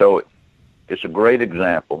 So it's a great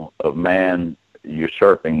example of man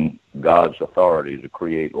usurping God's authority to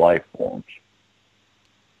create life forms.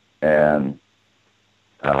 And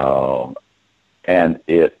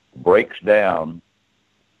it breaks down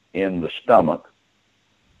in the stomach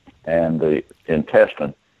and the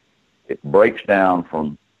intestine. It breaks down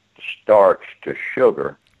from starch to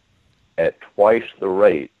sugar at twice the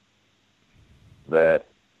rate that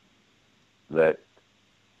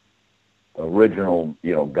original,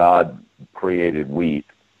 God created wheat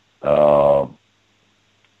does.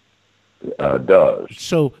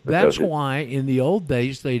 So that's why in the old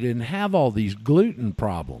days they didn't have all these gluten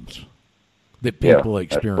problems that people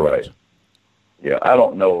experience. That's right. Yeah, I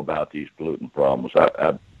don't know about these gluten problems.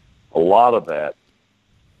 A lot of that,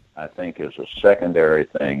 I think, is a secondary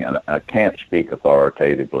thing, and I can't speak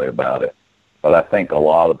authoritatively about it. But I think a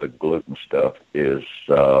lot of the gluten stuff is,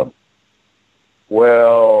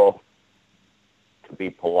 well, to be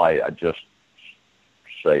polite, I just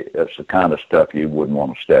say it's the kind of stuff you wouldn't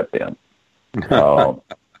want to step in.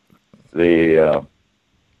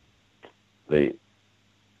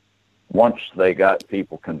 Once they got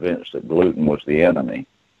people convinced that gluten was the enemy,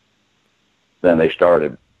 then they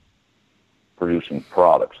started producing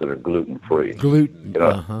products that are gluten-free. Gluten, you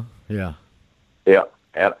know? Yeah. Yeah,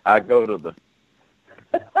 and I go to the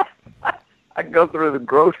I go through the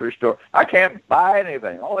grocery store. I can't buy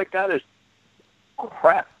anything. All they got is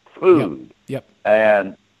crap food. Yep.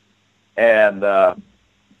 And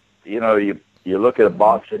you know, you look at a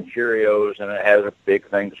box of Cheerios and it has a big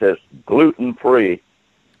thing that says gluten-free,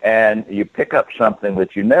 and you pick up something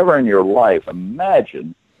that you never in your life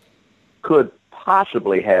imagined could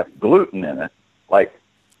possibly have gluten in it, like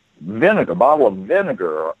vinegar, a bottle of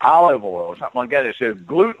vinegar or olive oil or something like that. It says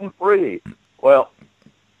gluten-free. Well,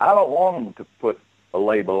 I don't want them to put a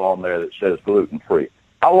label on there that says gluten-free.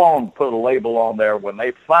 I want them to put a label on there when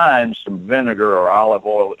they find some vinegar or olive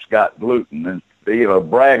oil that's got gluten, and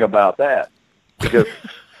brag about that. Because,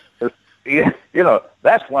 you know,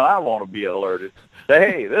 that's when I want to be alerted.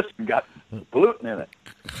 Say, hey, this has got gluten in it.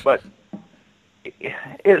 But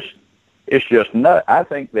it's just nuts. I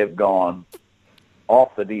think they've gone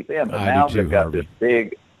off the deep end. And now they've got this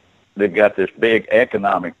big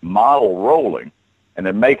economic model rolling, and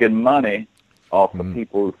they're making money off the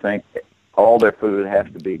people who think all their food has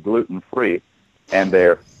to be gluten-free, and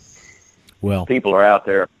people are out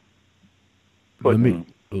there putting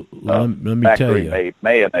let me tell you, factory-made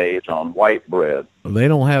mayonnaise on white bread. They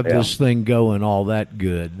don't have this thing going all that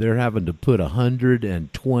good. They're having to put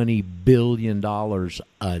 $120 billion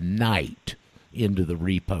a night into the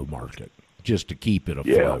repo market just to keep it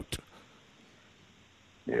afloat.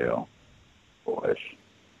 Yeah. Boy,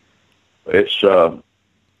 it's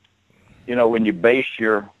you know, when you base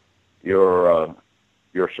your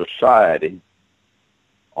society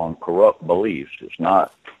on corrupt beliefs, it's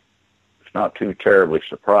not too terribly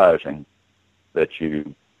surprising that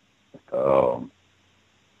you, well,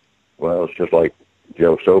 it's just like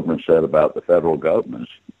Joe Sobran said about the federal government.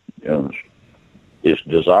 You know, it's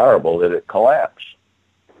desirable that it collapse,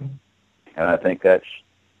 and I think that's.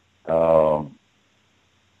 Well,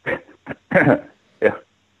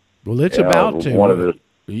 it's about to. One of the,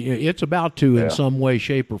 it's about to in some way,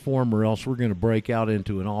 shape, or form, or else we're going to break out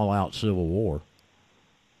into an all-out civil war.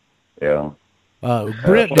 Yeah.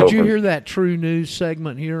 Brent, did you hear that True News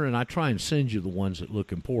segment here? And I try and send you the ones that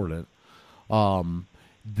look important. About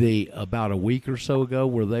a week or so ago,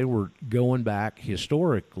 where they were going back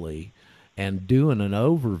historically and doing an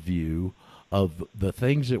overview of the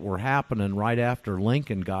things that were happening right after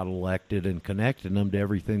Lincoln got elected and connecting them to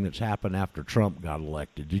everything that's happened after Trump got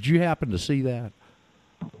elected. Did you happen to see that?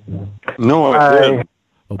 No, I didn't.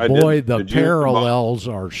 Oh, boy, the parallels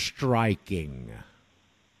are striking.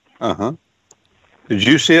 Uh-huh. Did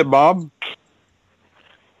you see it, Bob?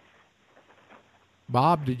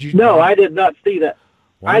 Bob, did you? No, I did not see that.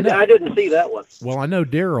 Well, I didn't see that one. Well, I know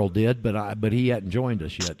Daryl did, but he hadn't joined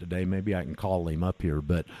us yet today. Maybe I can call him up here.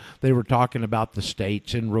 But they were talking about the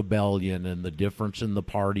states in rebellion and the difference in the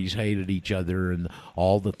parties hated each other and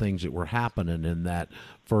all the things that were happening in that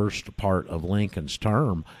first part of Lincoln's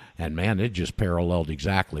term. And, man, it just paralleled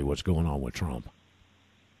exactly what's going on with Trump.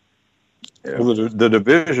 Well, the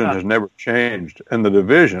division has never changed, and the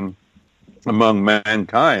division among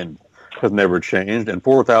mankind has never changed in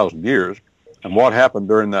 4,000 years. And what happened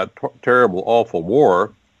during that terrible, awful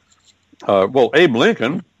war? Well, Abe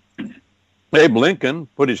Lincoln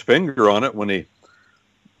put his finger on it when he,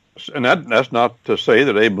 and that's not to say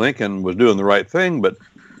that Abe Lincoln was doing the right thing, but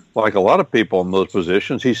like a lot of people in those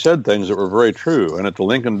positions, he said things that were very true. And at the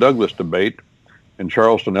Lincoln-Douglas debate in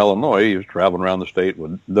Charleston, Illinois, he was traveling around the state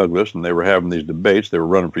with Douglas, and they were having these debates. They were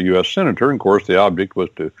running for U.S. Senator, and of course, the object was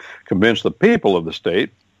to convince the people of the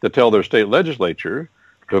state to tell their state legislature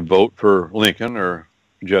to vote for Lincoln or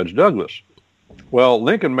Judge Douglas. Well,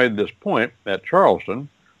 Lincoln made this point at Charleston.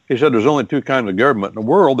 He said there's only two kinds of government in the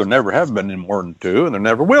world. There never have been any more than two, and there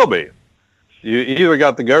never will be. You either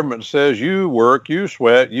got the government that says you work, you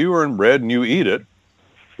sweat, you earn bread, and you eat it,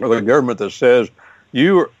 or the government that says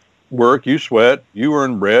you work, you sweat, you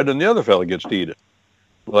earn bread, and the other fellow gets to eat it.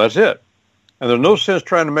 Well, that's it. And there's no sense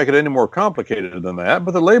trying to make it any more complicated than that,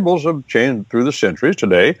 but the labels have changed through the centuries.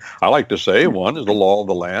 Today, I like to say one is the law of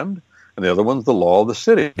the land, and the other one's the law of the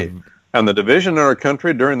city. And the division in our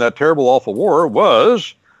country during that terrible, awful war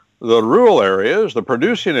was the rural areas, the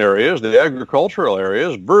producing areas, the agricultural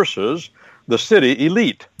areas versus the city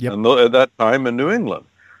elite. Yep. And at that time in New England.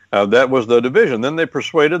 That was the division. Then they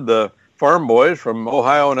persuaded the farm boys from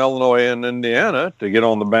Ohio and Illinois and Indiana to get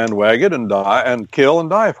on the bandwagon and die and kill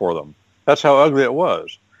and die for them. That's how ugly it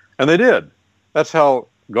was. And they did. That's how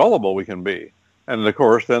gullible we can be. And, of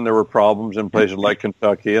course, then there were problems in places like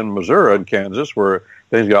Kentucky and Missouri and Kansas where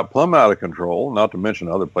things got plumb out of control, not to mention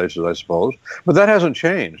other places, I suppose. But that hasn't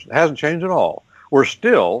changed. It hasn't changed at all.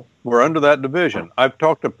 We're under that division. I've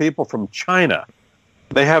talked to people from China.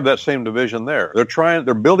 They have that same division there.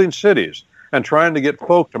 They're building cities and trying to get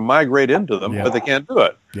folk to migrate into them, but they can't do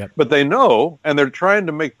it. Yep. But they know, and they're trying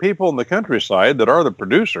to make people in the countryside that are the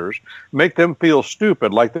producers, make them feel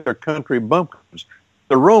stupid like they're country bumpkins.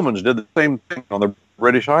 The Romans did the same thing on the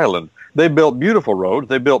British island. They built beautiful roads.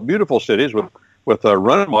 They built beautiful cities with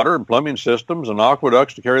running water and plumbing systems and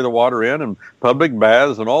aqueducts to carry the water in and public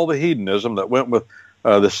baths and all the hedonism that went with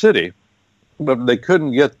the city. But they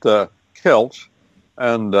couldn't get the Celts,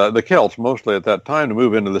 and the Celts mostly at that time, to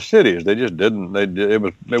move into the cities. They just didn't.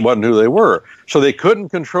 It wasn't who they were. So they couldn't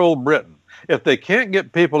control Britain. If they can't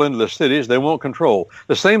get people into the cities, they won't control.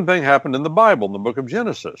 The same thing happened in the Bible, in the book of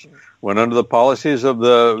Genesis. When under the policies of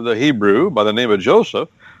the Hebrew by the name of Joseph,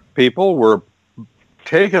 people were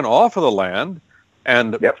taken off of the land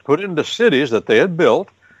and put into cities that they had built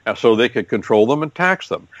so they could control them and tax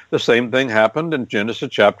them. The same thing happened in Genesis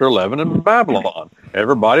chapter 11 in Babylon.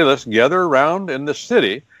 Everybody, let's gather around in the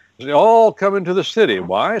city. They all come into the city.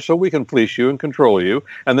 Why? So we can fleece you and control you,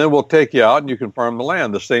 and then we'll take you out and you can farm the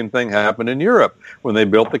land. The same thing happened in Europe when they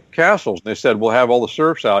built the castles. And they said, we'll have all the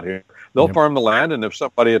serfs out here. They'll farm the land, and if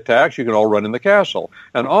somebody attacks, you can all run in the castle.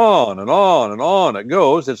 And on and on and on it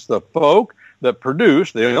goes. It's the folk that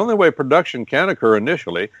produce. The only way production can occur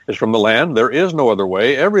initially is from the land. There is no other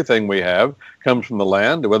way. Everything we have comes from the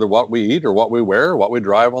land, whether what we eat or what we wear, what we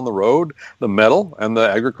drive on the road, the metal, and the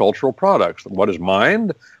agricultural products. What is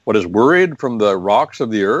mined, what is worried from the rocks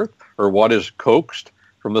of the earth, or what is coaxed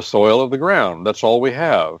from the soil of the ground. That's all we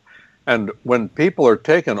have. And when people are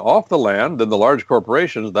taken off the land, then the large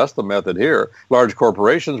corporations, that's the method here, large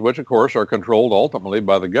corporations, which of course are controlled ultimately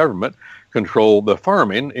by the government, control the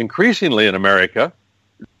farming increasingly in America.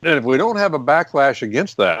 And if we don't have a backlash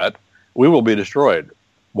against that, we will be destroyed.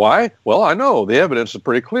 Why? Well, I know the evidence is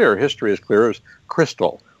pretty clear. History is clear as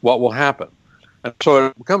crystal. What will happen? And so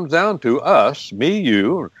it comes down to us, me,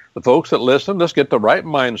 you, the folks that listen. Let's get the right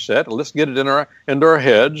mindset. Let's get it into our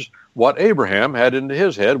heads what Abraham had into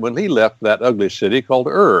his head when he left that ugly city called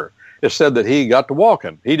Ur. It said that he got to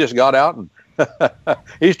walking. He just got out and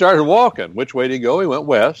he started walking. Which way did he go? He went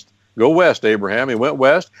west. Go west, Abraham. He went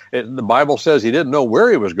west. The Bible says he didn't know where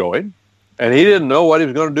he was going, and he didn't know what he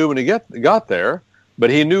was going to do when he got there, but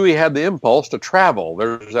he knew he had the impulse to travel.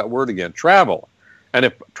 There's that word again, travel. And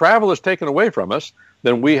if travel is taken away from us,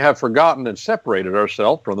 then we have forgotten and separated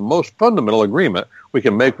ourselves from the most fundamental agreement we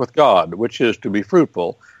can make with God, which is to be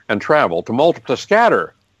fruitful and travel, to multiply, to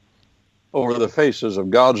scatter over the faces of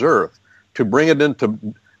God's earth, to bring it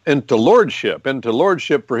into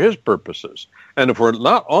lordship for his purposes. And if we're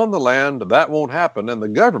not on the land, that won't happen, and the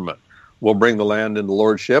government will bring the land into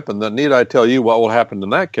lordship. And then need I tell you what will happen in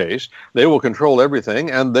that case? They will control everything,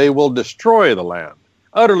 and they will destroy the land,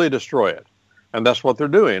 utterly destroy it. And that's what they're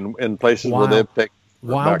doing in places where they've taken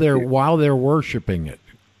while they're worshiping it.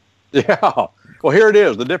 Yeah. Well, here it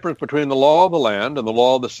is, the difference between the law of the land and the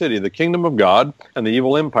law of the city, the kingdom of God and the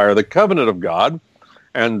evil empire, the covenant of God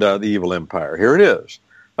and the evil empire. Here it is.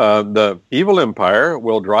 The evil empire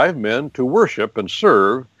will drive men to worship and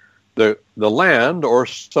serve the land or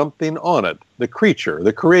something on it, the creature,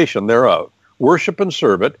 the creation thereof. Worship and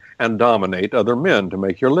serve it and dominate other men to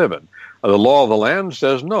make your living. The law of the land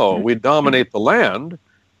says, no, we dominate the land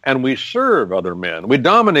and we serve other men. We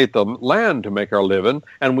dominate the land to make our living,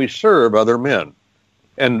 and we serve other men.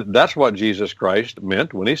 And that's what Jesus Christ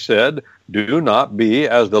meant when he said, do not be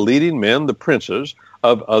as the leading men, the princes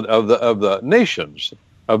of the nations,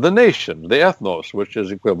 the ethnos, which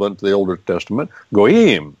is equivalent to the Old Testament,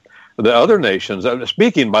 goyim, the other nations.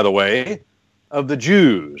 Speaking, by the way, of the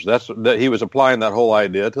Jews. That he was applying that whole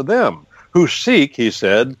idea to them, who seek, he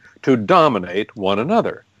said, to dominate one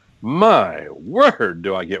another. My word,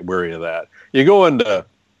 do I get weary of that. You go into,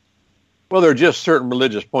 well, there are just certain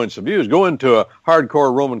religious points of views. Go into a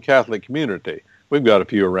hardcore Roman Catholic community. We've got a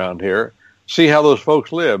few around here. See how those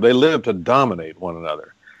folks live. They live to dominate one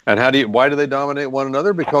another. And why do they dominate one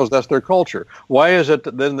another? Because that's their culture. Why is it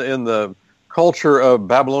then in the culture of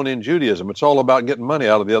Babylonian Judaism, it's all about getting money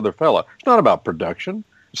out of the other fella? It's not about production.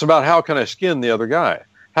 It's about how can I skin the other guy.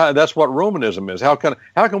 That's what Romanism is. How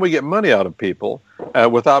can we get money out of people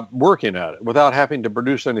without working at it, without having to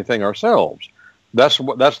produce anything ourselves? That's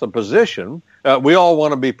the position. We all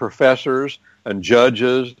want to be professors and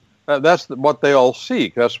judges That's what they all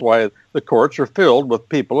seek. That's why the courts are filled with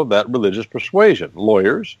people of that religious persuasion,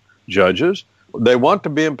 lawyers, judges. They want to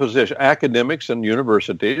be in position, academics and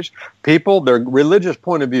universities, people, their religious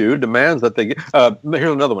point of view demands that they get,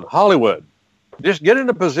 here's another one, Hollywood. Just get in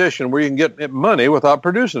a position where you can get money without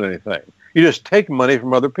producing anything. You just take money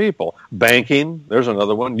from other people. Banking, there's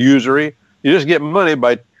another one, usury. You just get money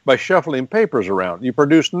by shuffling papers around. You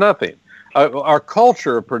produce nothing. Our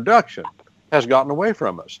culture of production has gotten away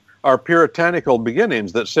from us. Our puritanical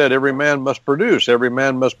beginnings that said every man must produce, every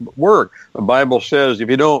man must work. The Bible says if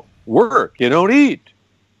you don't work, you don't eat.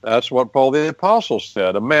 That's what Paul the Apostle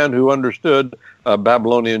said, a man who understood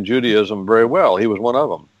Babylonian Judaism very well. He was one of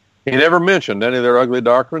them. He never mentioned any of their ugly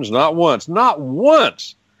doctrines, not once. Not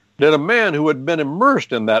once did a man who had been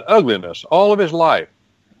immersed in that ugliness all of his life,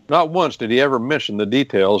 not once did he ever mention the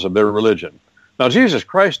details of their religion. Now, Jesus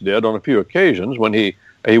Christ did on a few occasions when he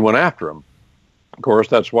went after them. Of course,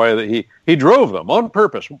 that's why he drove them on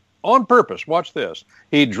purpose. On purpose, watch this.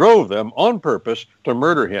 He drove them on purpose to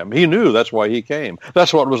murder him. He knew that's why he came.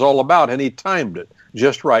 That's what it was all about, and he timed it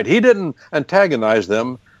just right. He didn't antagonize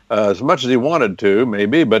them as much as he wanted to,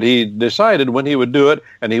 maybe, but he decided when he would do it,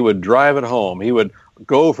 and he would drive it home. He would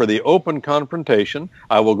go for the open confrontation.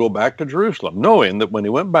 I will go back to Jerusalem, knowing that when he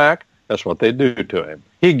went back, that's what they'd do to him.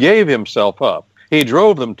 He gave himself up. He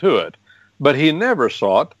drove them to it, but he never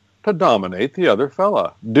sought to dominate the other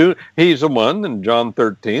fella. He's the one in John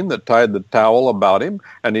 13 that tied the towel about him,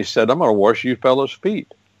 and he said, I'm going to wash you fellas'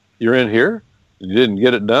 feet. You're in here? You didn't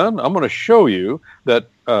get it done? I'm going to show you that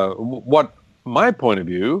what my point of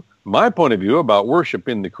view about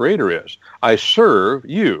worshiping the Creator is. I serve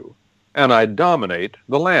you, and I dominate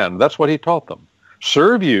the land. That's what he taught them.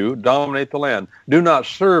 Serve you, dominate the land. Do not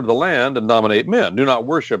serve the land and dominate men. Do not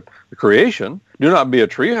worship the creation. Do not be a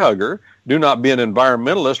tree hugger. Do not be an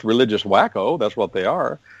environmentalist, religious wacko. That's what they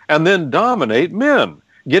are. And then dominate men.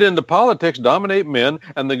 Get into politics, dominate men,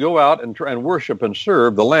 and then go out and worship and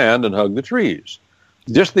serve the land and hug the trees.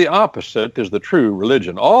 Just the opposite is the true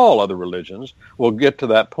religion. All other religions will get to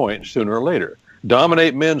that point sooner or later.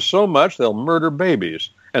 Dominate men so much they'll murder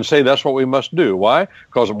babies and say that's what we must do. Why?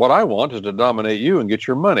 Because what I want is to dominate you and get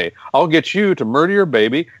your money. I'll get you to murder your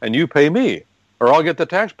baby and you pay me. Or I'll get the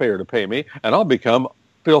taxpayer to pay me and I'll become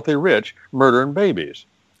filthy rich murdering babies.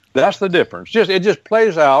 That's the difference. It just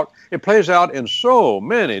plays out. It plays out in so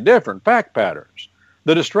many different fact patterns.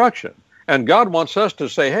 The destruction. And God wants us to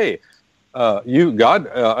say, hey, God,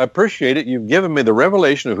 I appreciate it. You've given me the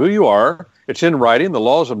revelation of who you are. It's in writing. The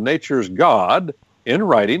laws of nature's God in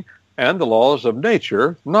writing, and the laws of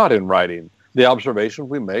nature not in writing. The observations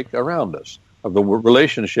we make around us of the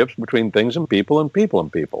relationships between things and people and people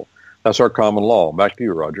and people. That's our common law. Back to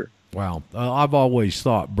you, Roger. Wow. I've always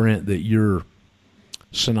thought, Brent, that your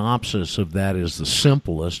synopsis of that is the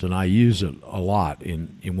simplest, and I use it a lot in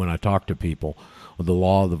when I talk to people. The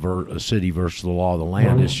law of the city versus the law of the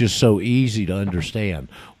land. It's just so easy to understand.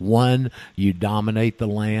 One, you dominate the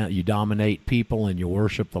land, you dominate people and you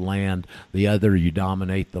worship the land. The other, you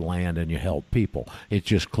dominate the land and you help people. It's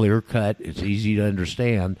just clear cut. It's easy to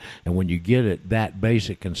understand. And when you get it that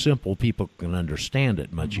basic and simple, people can understand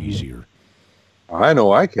it much easier. I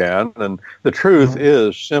know I can, and the truth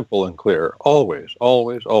is simple and clear, always,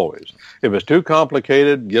 always, always. If it's too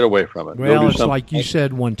complicated, get away from it. Well, it's like you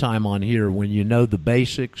said one time on here, when you know the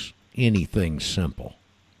basics, anything's simple.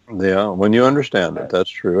 Yeah, when you understand it, that's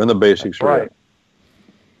true, and the basics are right.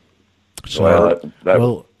 So,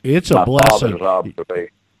 well, it's a blessing.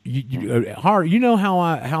 You know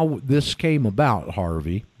how this came about,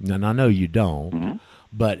 Harvey, and I know you don't. Mm-hmm.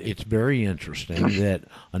 But it's very interesting that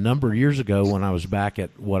a number of years ago when I was back at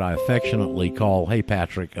what I affectionately call, hey,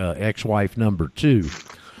 Patrick, ex-wife number 2,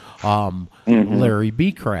 Larry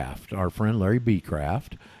B. Craft, our friend Larry B.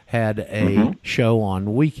 Craft, had a show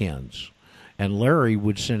on weekends. And Larry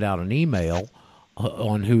would send out an email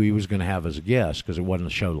on who he was going to have as a guest because it wasn't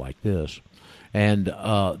a show like this. And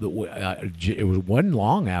it wasn't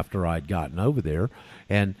long after I'd gotten over there.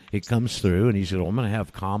 And it comes through, and he said, well, I'm going to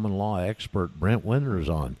have common law expert Brent Winters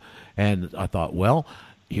on. And I thought, well,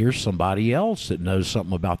 here's somebody else that knows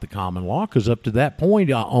something about the common law, because up to that point,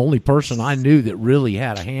 the only person I knew that really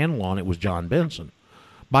had a handle on it was John Benson.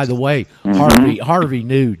 By the way, Harvey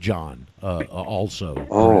knew John also.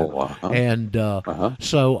 Oh, wow. And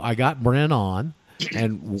so I got Brent on,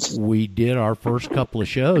 and we did our first couple of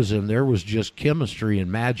shows, and there was just chemistry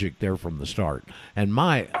and magic there from the start. And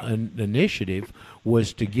my initiative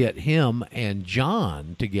was to get him and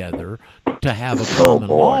John together to have a common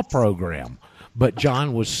law program. But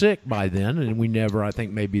John was sick by then, and we never, I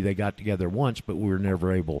think maybe they got together once, but we were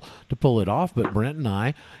never able to pull it off. But Brent and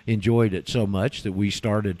I enjoyed it so much that we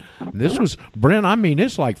started. This was, Brent, I mean,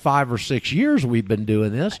 it's like 5 or 6 years we've been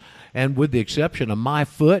doing this, and with the exception of my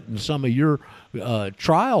foot and some of your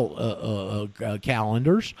trial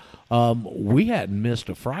calendars, we hadn't missed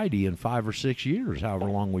a Friday in 5 or 6 years, however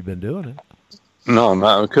long we've been doing it.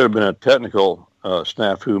 No, it could have been a technical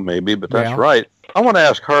snafu maybe, but that's right. I want to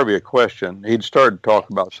ask Harvey a question. He'd started to talk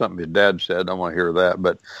about something his dad said. I want to hear that.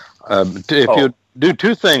 But if you do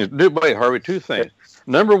two things, wait, Harvey, two things.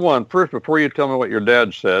 Number one, first, before you tell me what your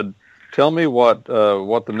dad said, tell me what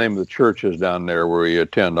the name of the church is down there where you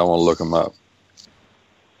attend. I want to look them up.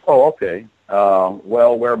 Oh, okay.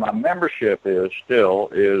 Well, where my membership is still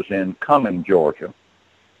is in Cumming, Georgia,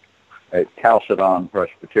 at Chalcedon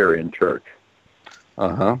Presbyterian Church.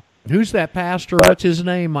 Uh-huh. Who's that pastor? What's his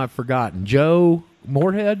name? I've forgotten. Joe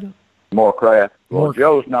Moorhead? Moorcraft. Well,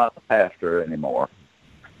 Joe's not the pastor anymore.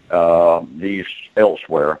 He's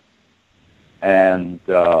elsewhere. And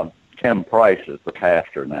Tim Price is the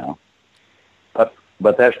pastor now.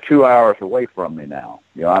 But that's 2 hours away from me now.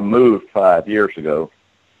 You know, I moved 5 years ago.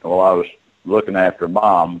 While I was looking after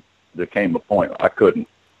Mom, there came a point I couldn't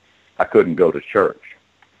go to church.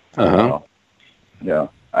 Uh-huh. Yeah,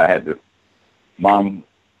 I had to. Mom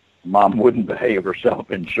wouldn't behave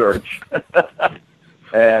herself in church,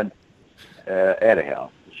 and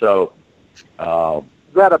anyhow, so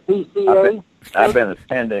is that a PCA? I've been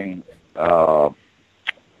attending a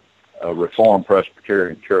Reformed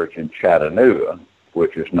Presbyterian Church in Chattanooga,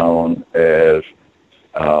 which is known as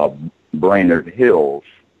Brainerd Hills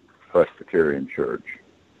Presbyterian Church,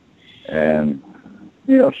 and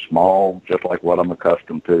small, just like what I'm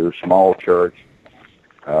accustomed to, small church.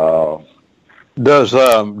 Does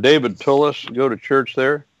David Tullis go to church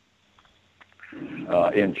there?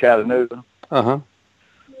 In Chattanooga? Uh-huh.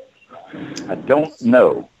 I don't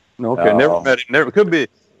know. Okay, never met him. Never could be.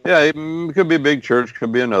 Yeah, it could be a big church,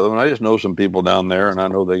 could be another one. I just know some people down there, and I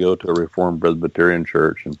know they go to a Reformed Presbyterian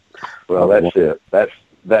church. And well, that's it. That's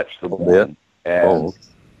the one. And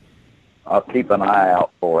I'll keep an eye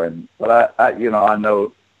out for him. But I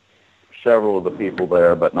know several of the people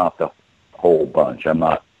there, but not the whole bunch. I'm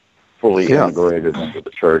not fully integrated into the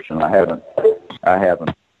church, and I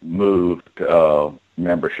haven't moved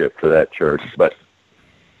membership to that church. But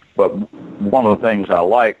one of the things I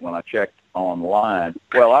like when I checked online,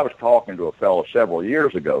 well, I was talking to a fellow several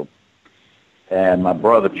years ago, and my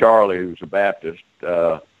brother Charlie, who's a Baptist,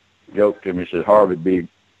 joked to me, says, Harvey B.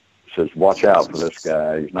 says, watch out for this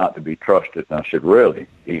guy. He's not to be trusted. And I said, really?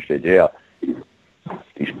 He said, yeah,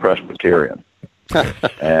 he's Presbyterian.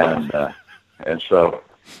 And so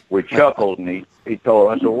we chuckled, and he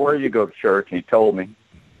told us, I said, where do you go to church? And he told me,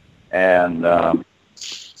 and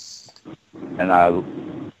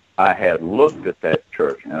I had looked at that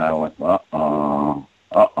church, and I went,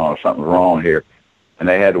 something's wrong here. And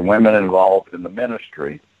they had women involved in the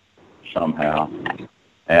ministry somehow.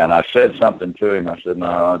 And I said something to him. I said,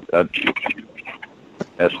 no,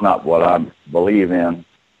 that's not what I believe in.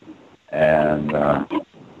 And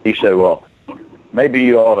he said, well,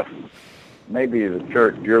 maybe the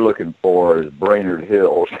church you're looking for is Brainerd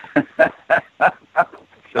Hills.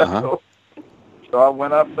 So I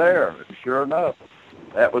went up there. Sure enough,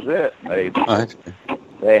 that was it.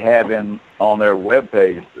 They have on their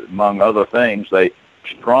webpage, among other things, they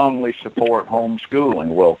strongly support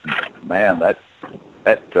homeschooling. Well, man, that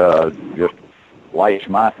just lights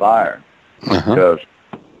my fire, because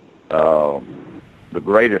the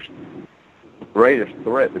greatest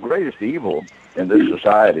threat, the greatest evil in this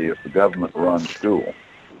society is the government-run school.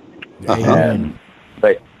 And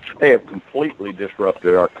they have completely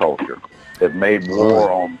disrupted our culture. They've made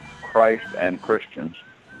war on Christ and Christians,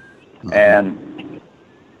 and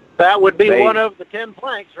that would be one of the 10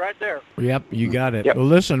 planks right there. Yep, you got it. Yep. Well,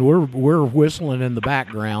 listen, we're whistling in the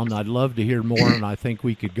background. I'd love to hear more, and I think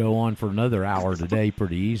we could go on for another hour today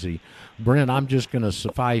pretty easy. Brent, I'm just going to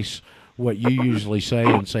suffice what you usually say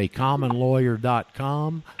and say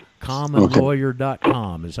commonlawyer.com.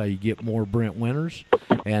 Commonlawyer.com is how you get more Brent Winters.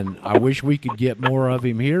 And I wish we could get more of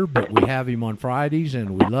him here, but we have him on Fridays,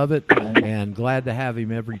 and we love it, and glad to have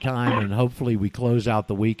him every time. And hopefully we close out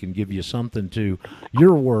the week and give you something to,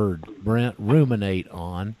 your word, Brent, ruminate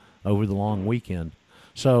on over the long weekend.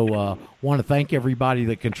 So want to thank everybody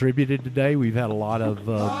that contributed today. We've had a lot of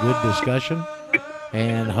good discussion,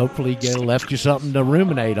 and hopefully left you something to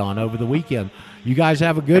ruminate on over the weekend. You guys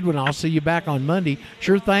have a good one. I'll see you back on Monday.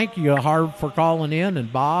 Sure, thank you, Harv, for calling in,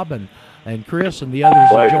 and Bob and Chris and the others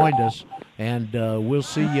that joined us. And we'll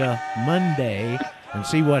see you Monday and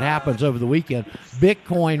see what happens over the weekend.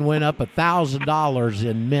 Bitcoin went up $1,000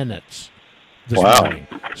 in minutes this morning.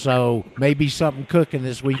 So maybe something cooking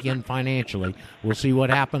this weekend financially. We'll see what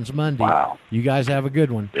happens Monday. Wow. You guys have a good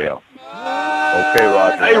one. Yeah. Okay,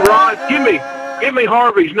 Roger. Hey, Rod, give me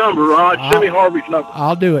Harvey's number, Rod. Send me Harvey's number.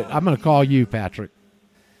 I'll do it. I'm going to call you, Patrick.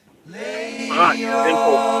 All right,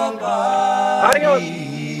 10-4. Adios.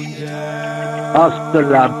 Hasta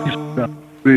la